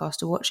this podcast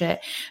to watch it.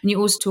 And you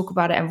also talk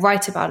about it and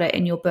write about it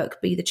in your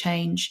book, Be the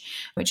Change,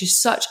 which is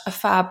such a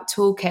fab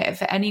toolkit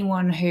for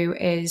anyone who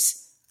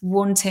is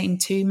wanting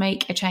to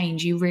make a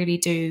change. You really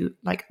do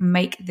like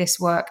make this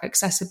work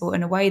accessible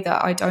in a way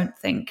that I don't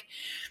think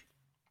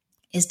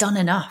is done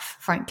enough,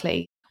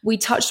 frankly. We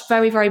touched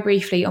very, very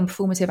briefly on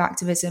performative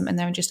activism, and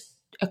there are just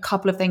a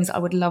couple of things I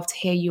would love to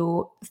hear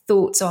your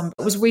thoughts on.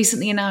 It was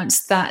recently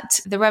announced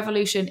that the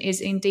revolution is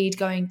indeed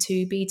going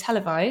to be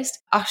televised.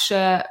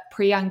 Usher,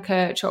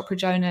 Priyanka Chopra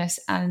Jonas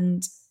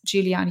and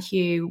Julianne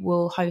Hough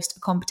will host a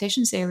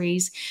competition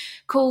series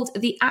called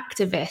The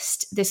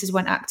Activist. This is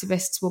when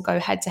activists will go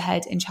head to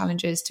head in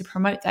challenges to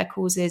promote their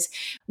causes,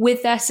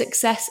 with their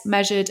success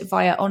measured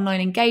via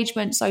online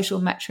engagement, social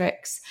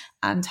metrics,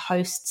 and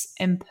hosts'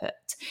 input.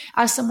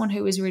 As someone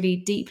who is really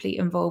deeply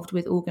involved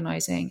with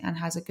organising and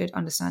has a good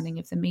understanding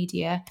of the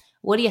media,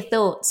 what are your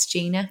thoughts,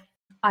 Gina?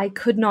 I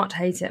could not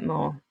hate it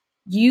more.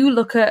 You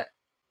look at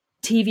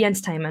TV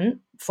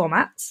entertainment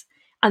formats,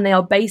 and they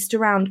are based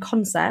around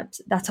concepts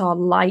that are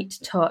light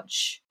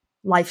touch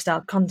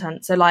lifestyle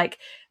content. So like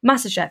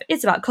MasterChef,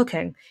 it's about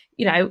cooking.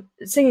 You know,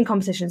 singing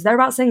competitions, they're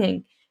about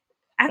singing.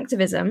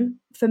 Activism,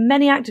 for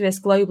many activists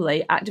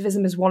globally,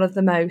 activism is one of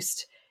the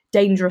most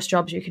dangerous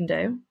jobs you can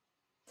do.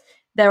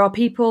 There are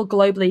people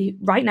globally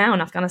right now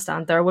in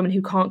Afghanistan, there are women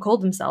who can't call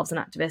themselves an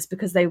activist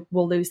because they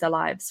will lose their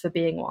lives for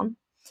being one.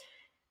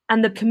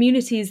 And the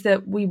communities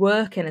that we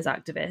work in as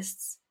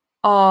activists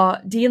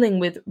are dealing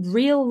with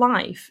real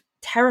life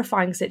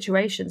terrifying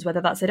situations,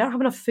 whether that's they don't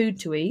have enough food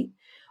to eat,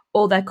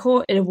 or they're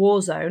caught in a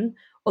war zone,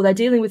 or they're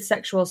dealing with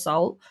sexual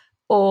assault,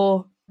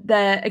 or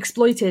they're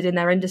exploited in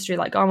their industry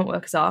like garment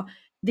workers are.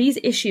 These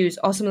issues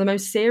are some of the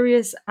most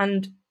serious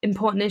and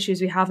important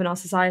issues we have in our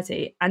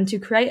society. And to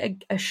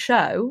create a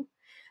show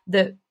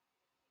that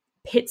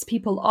pits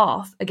people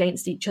off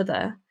against each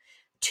other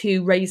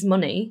to raise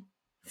money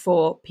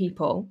for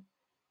people,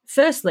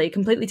 firstly,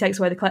 completely takes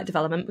away the collective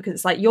element, because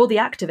it's like, you're the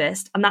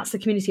activist and that's the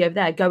community over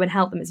there, go and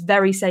help them. It's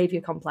very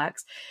saviour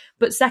complex.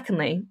 But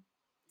secondly,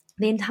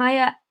 the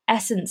entire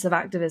essence of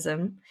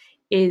activism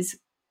is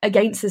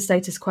against the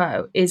status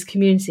quo, is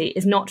community,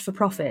 is not for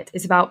profit.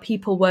 It's about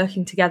people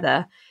working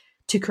together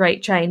to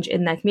create change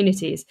in their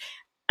communities.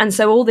 And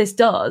so all this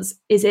does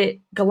is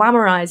it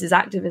glamorizes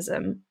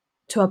activism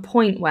to a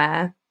point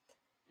where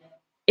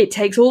it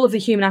takes all of the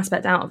human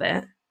aspect out of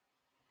it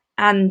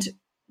and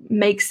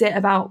makes it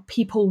about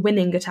people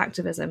winning at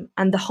activism.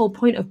 And the whole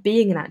point of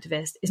being an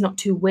activist is not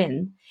to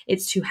win,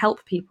 it's to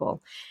help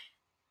people.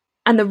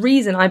 And the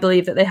reason I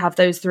believe that they have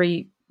those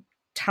three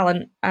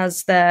talent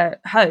as their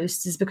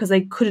hosts is because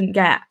they couldn't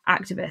get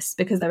activists,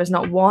 because there is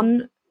not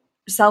one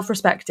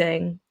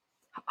self-respecting,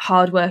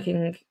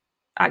 hardworking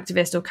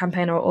activist or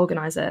campaigner or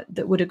organizer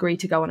that would agree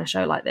to go on a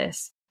show like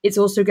this. It's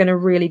also going to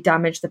really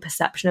damage the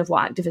perception of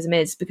what activism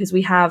is, because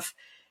we have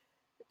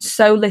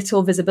so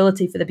little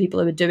visibility for the people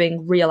who are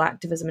doing real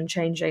activism and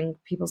changing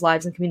people's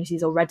lives and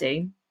communities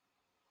already.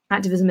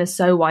 Activism is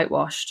so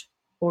whitewashed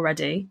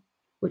already,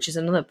 which is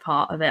another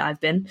part of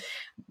it.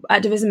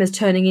 Activism is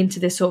turning into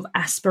this sort of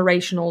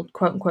aspirational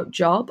quote unquote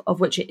job,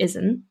 of which it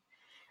isn't.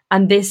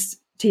 And this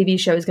TV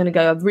show is going to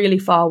go a really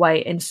far way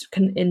in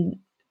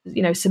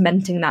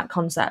cementing that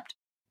concept.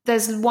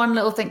 There's one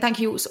little thing. Thank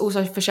you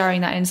also for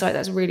sharing that insight.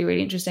 That's really,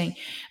 really interesting.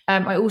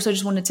 I also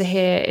just wanted to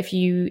hear if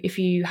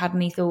you had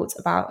any thoughts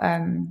about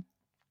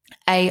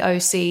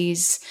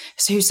AOC's,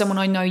 who's someone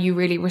I know you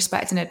really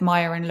respect and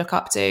admire and look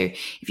up to.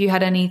 If you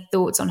had any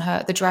thoughts on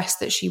the dress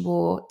that she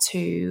wore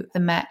to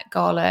the Met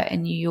Gala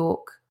in New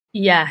York.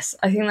 Yes,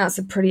 I think that's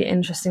a pretty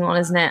interesting one,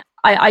 isn't it?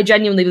 I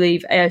genuinely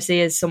believe AOC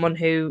is someone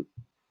who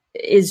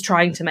is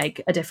trying to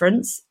make a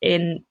difference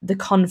in the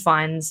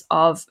confines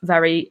of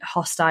very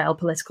hostile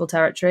political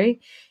territory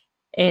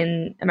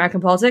in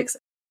American politics.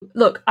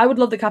 Look, I would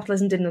love that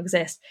capitalism didn't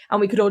exist and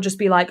we could all just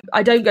be like,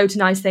 I don't go to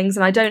nice things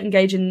and I don't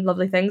engage in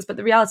lovely things. But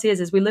the reality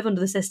is we live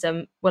under the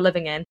system we're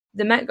living in.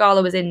 The Met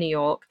Gala was in New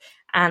York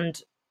and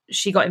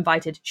she got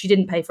invited. She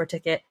didn't pay for a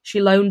ticket.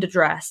 She loaned a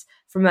dress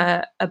from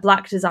a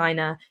black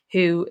designer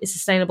who is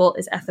sustainable,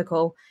 is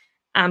ethical,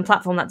 and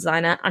platform that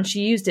designer, and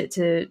she used it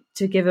to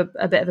give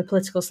a bit of a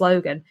political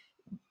slogan.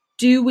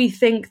 Do we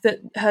think that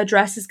her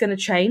dress is going to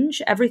change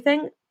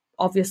everything?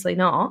 Obviously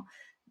not,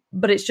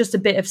 but it's just a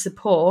bit of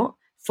support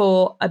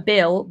for a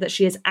bill that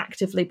she is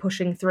actively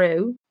pushing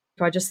through.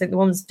 I just think the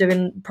woman's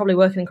probably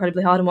working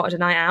incredibly hard and wanted a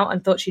night out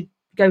and thought she'd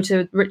go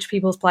to rich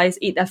people's place,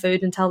 eat their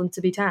food and tell them to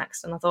be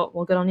taxed. And I thought,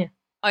 well, good on you.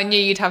 I knew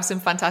you'd have some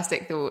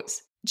fantastic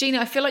thoughts. Gina,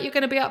 I feel like you're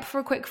going to be up for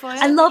a quick fire.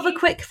 I love a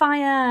quick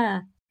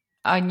fire.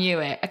 I knew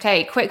it.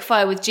 Okay, quick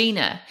fire with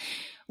Gina.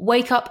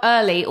 Wake up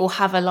early or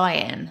have a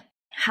lie-in?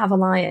 Have a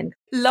lie-in.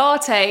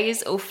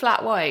 Lattes or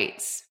flat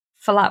whites?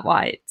 Flat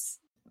whites.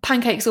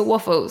 Pancakes or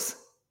waffles?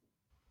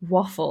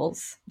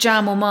 Waffles.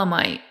 Jam or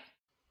Marmite?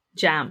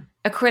 Jam.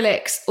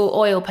 Acrylics or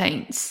oil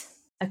paints?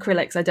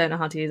 Acrylics. I don't know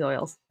how to use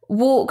oils.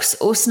 Walks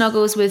or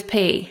snuggles with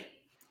P?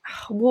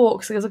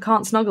 Walks, because I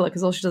can't snuggle her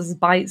because all she does is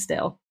bite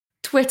still.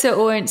 Twitter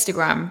or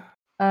Instagram?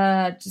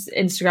 Just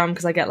Instagram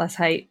because I get less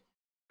hate.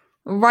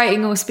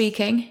 Writing or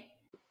speaking?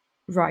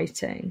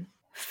 Writing.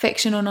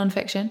 Fiction or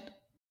non-fiction?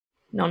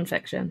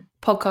 Non-fiction.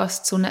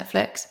 Podcasts or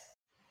Netflix?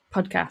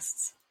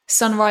 Podcasts.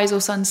 Sunrise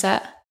or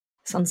sunset?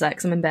 Sunset,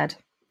 'cause I'm in bed.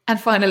 And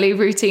finally,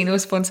 routine or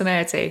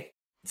spontaneity?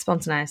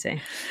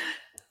 Spontaneity.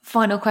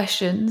 Final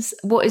questions.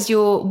 What is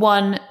your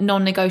one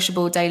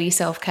non-negotiable daily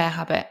self-care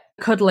habit?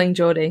 Cuddling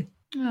Geordie.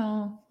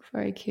 Oh,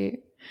 very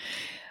cute.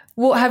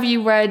 What have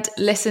you read,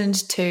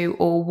 listened to,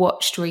 or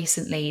watched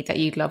recently that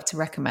you'd love to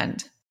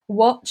recommend?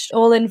 Watched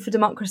All In for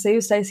Democracy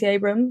with Stacey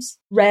Abrams.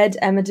 Read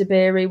Emma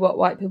Dabiri, What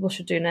White People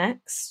Should Do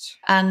Next.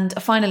 And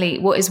finally,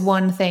 what is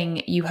one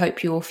thing you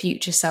hope your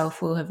future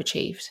self will have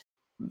achieved?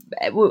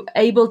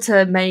 Able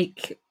to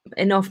make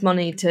enough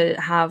money to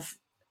have,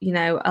 you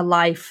know, a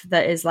life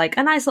that is like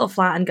a nice little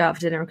flat and go out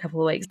for dinner a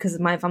couple of weeks, because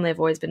my family have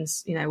always been,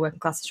 you know, working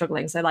class and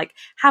struggling. So like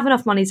have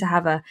enough money to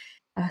have a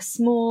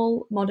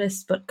small,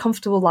 modest, but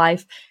comfortable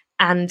life,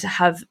 and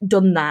have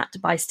done that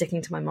by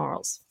sticking to my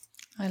morals.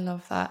 I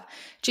love that.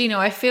 Gina,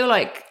 I feel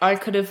like I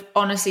could have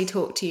honestly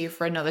talked to you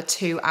for another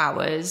 2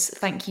 hours.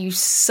 Thank you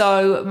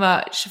so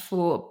much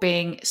for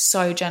being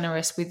so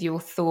generous with your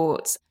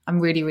thoughts.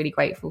 I'm really, really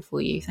grateful for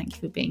you. Thank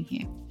you for being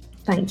here.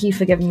 Thank you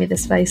for giving me the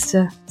space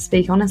to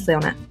speak honestly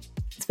on it.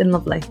 It's been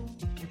lovely.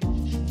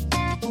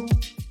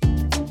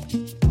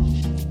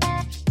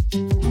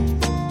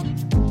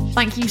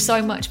 Thank you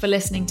so much for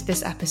listening to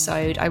this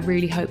episode. I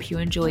really hope you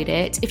enjoyed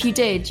it. If you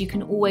did, you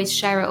can always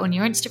share it on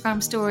your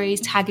Instagram stories,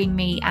 tagging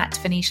me at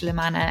Venetia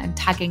Lamanna and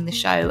tagging the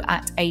show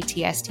at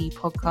ATST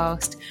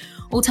Podcast.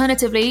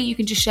 Alternatively, you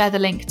can just share the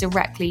link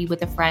directly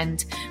with a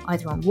friend,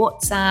 either on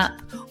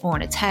WhatsApp or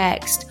on a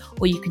text,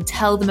 or you can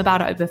tell them about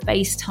it over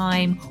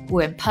FaceTime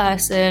or in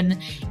person.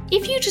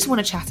 If you just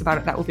want to chat about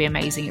it, that would be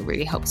amazing. It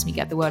really helps me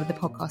get the word of the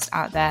podcast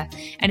out there.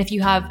 And if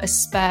you have a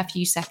spare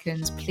few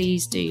seconds,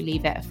 please do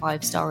leave it a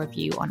 5-star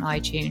review on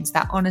iTunes.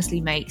 That honestly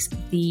makes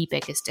the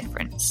biggest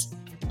difference.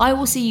 I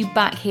will see you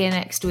back here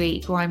next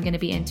week, where I'm going to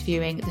be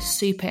interviewing the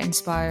super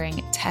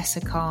inspiring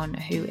Tessa Khan,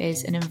 who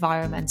is an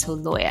environmental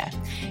lawyer.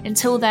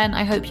 Until then,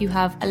 I hope you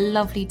have a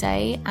lovely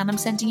day, and I'm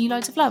sending you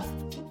loads of love.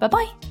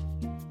 Bye-bye.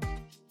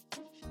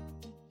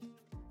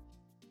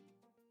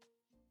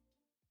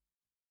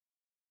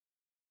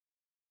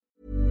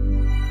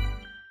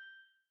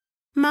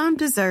 Mom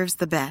deserves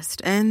the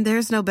best, and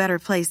there's no better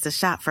place to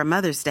shop for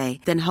Mother's Day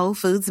than Whole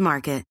Foods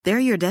Market. They're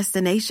your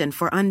destination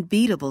for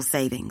unbeatable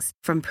savings,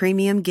 from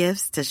premium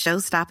gifts to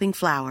show-stopping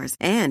flowers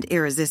and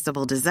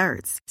irresistible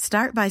desserts.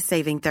 Start by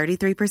saving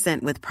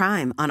 33% with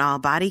Prime on all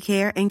body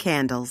care and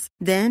candles.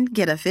 Then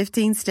get a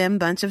 15-stem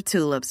bunch of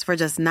tulips for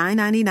just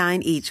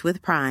 $9.99 each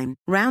with Prime.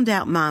 Round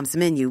out Mom's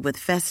menu with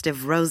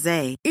festive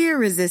rosé,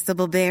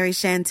 irresistible berry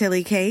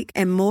chantilly cake,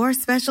 and more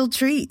special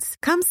treats.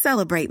 Come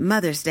celebrate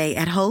Mother's Day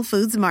at Whole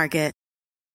Foods Market.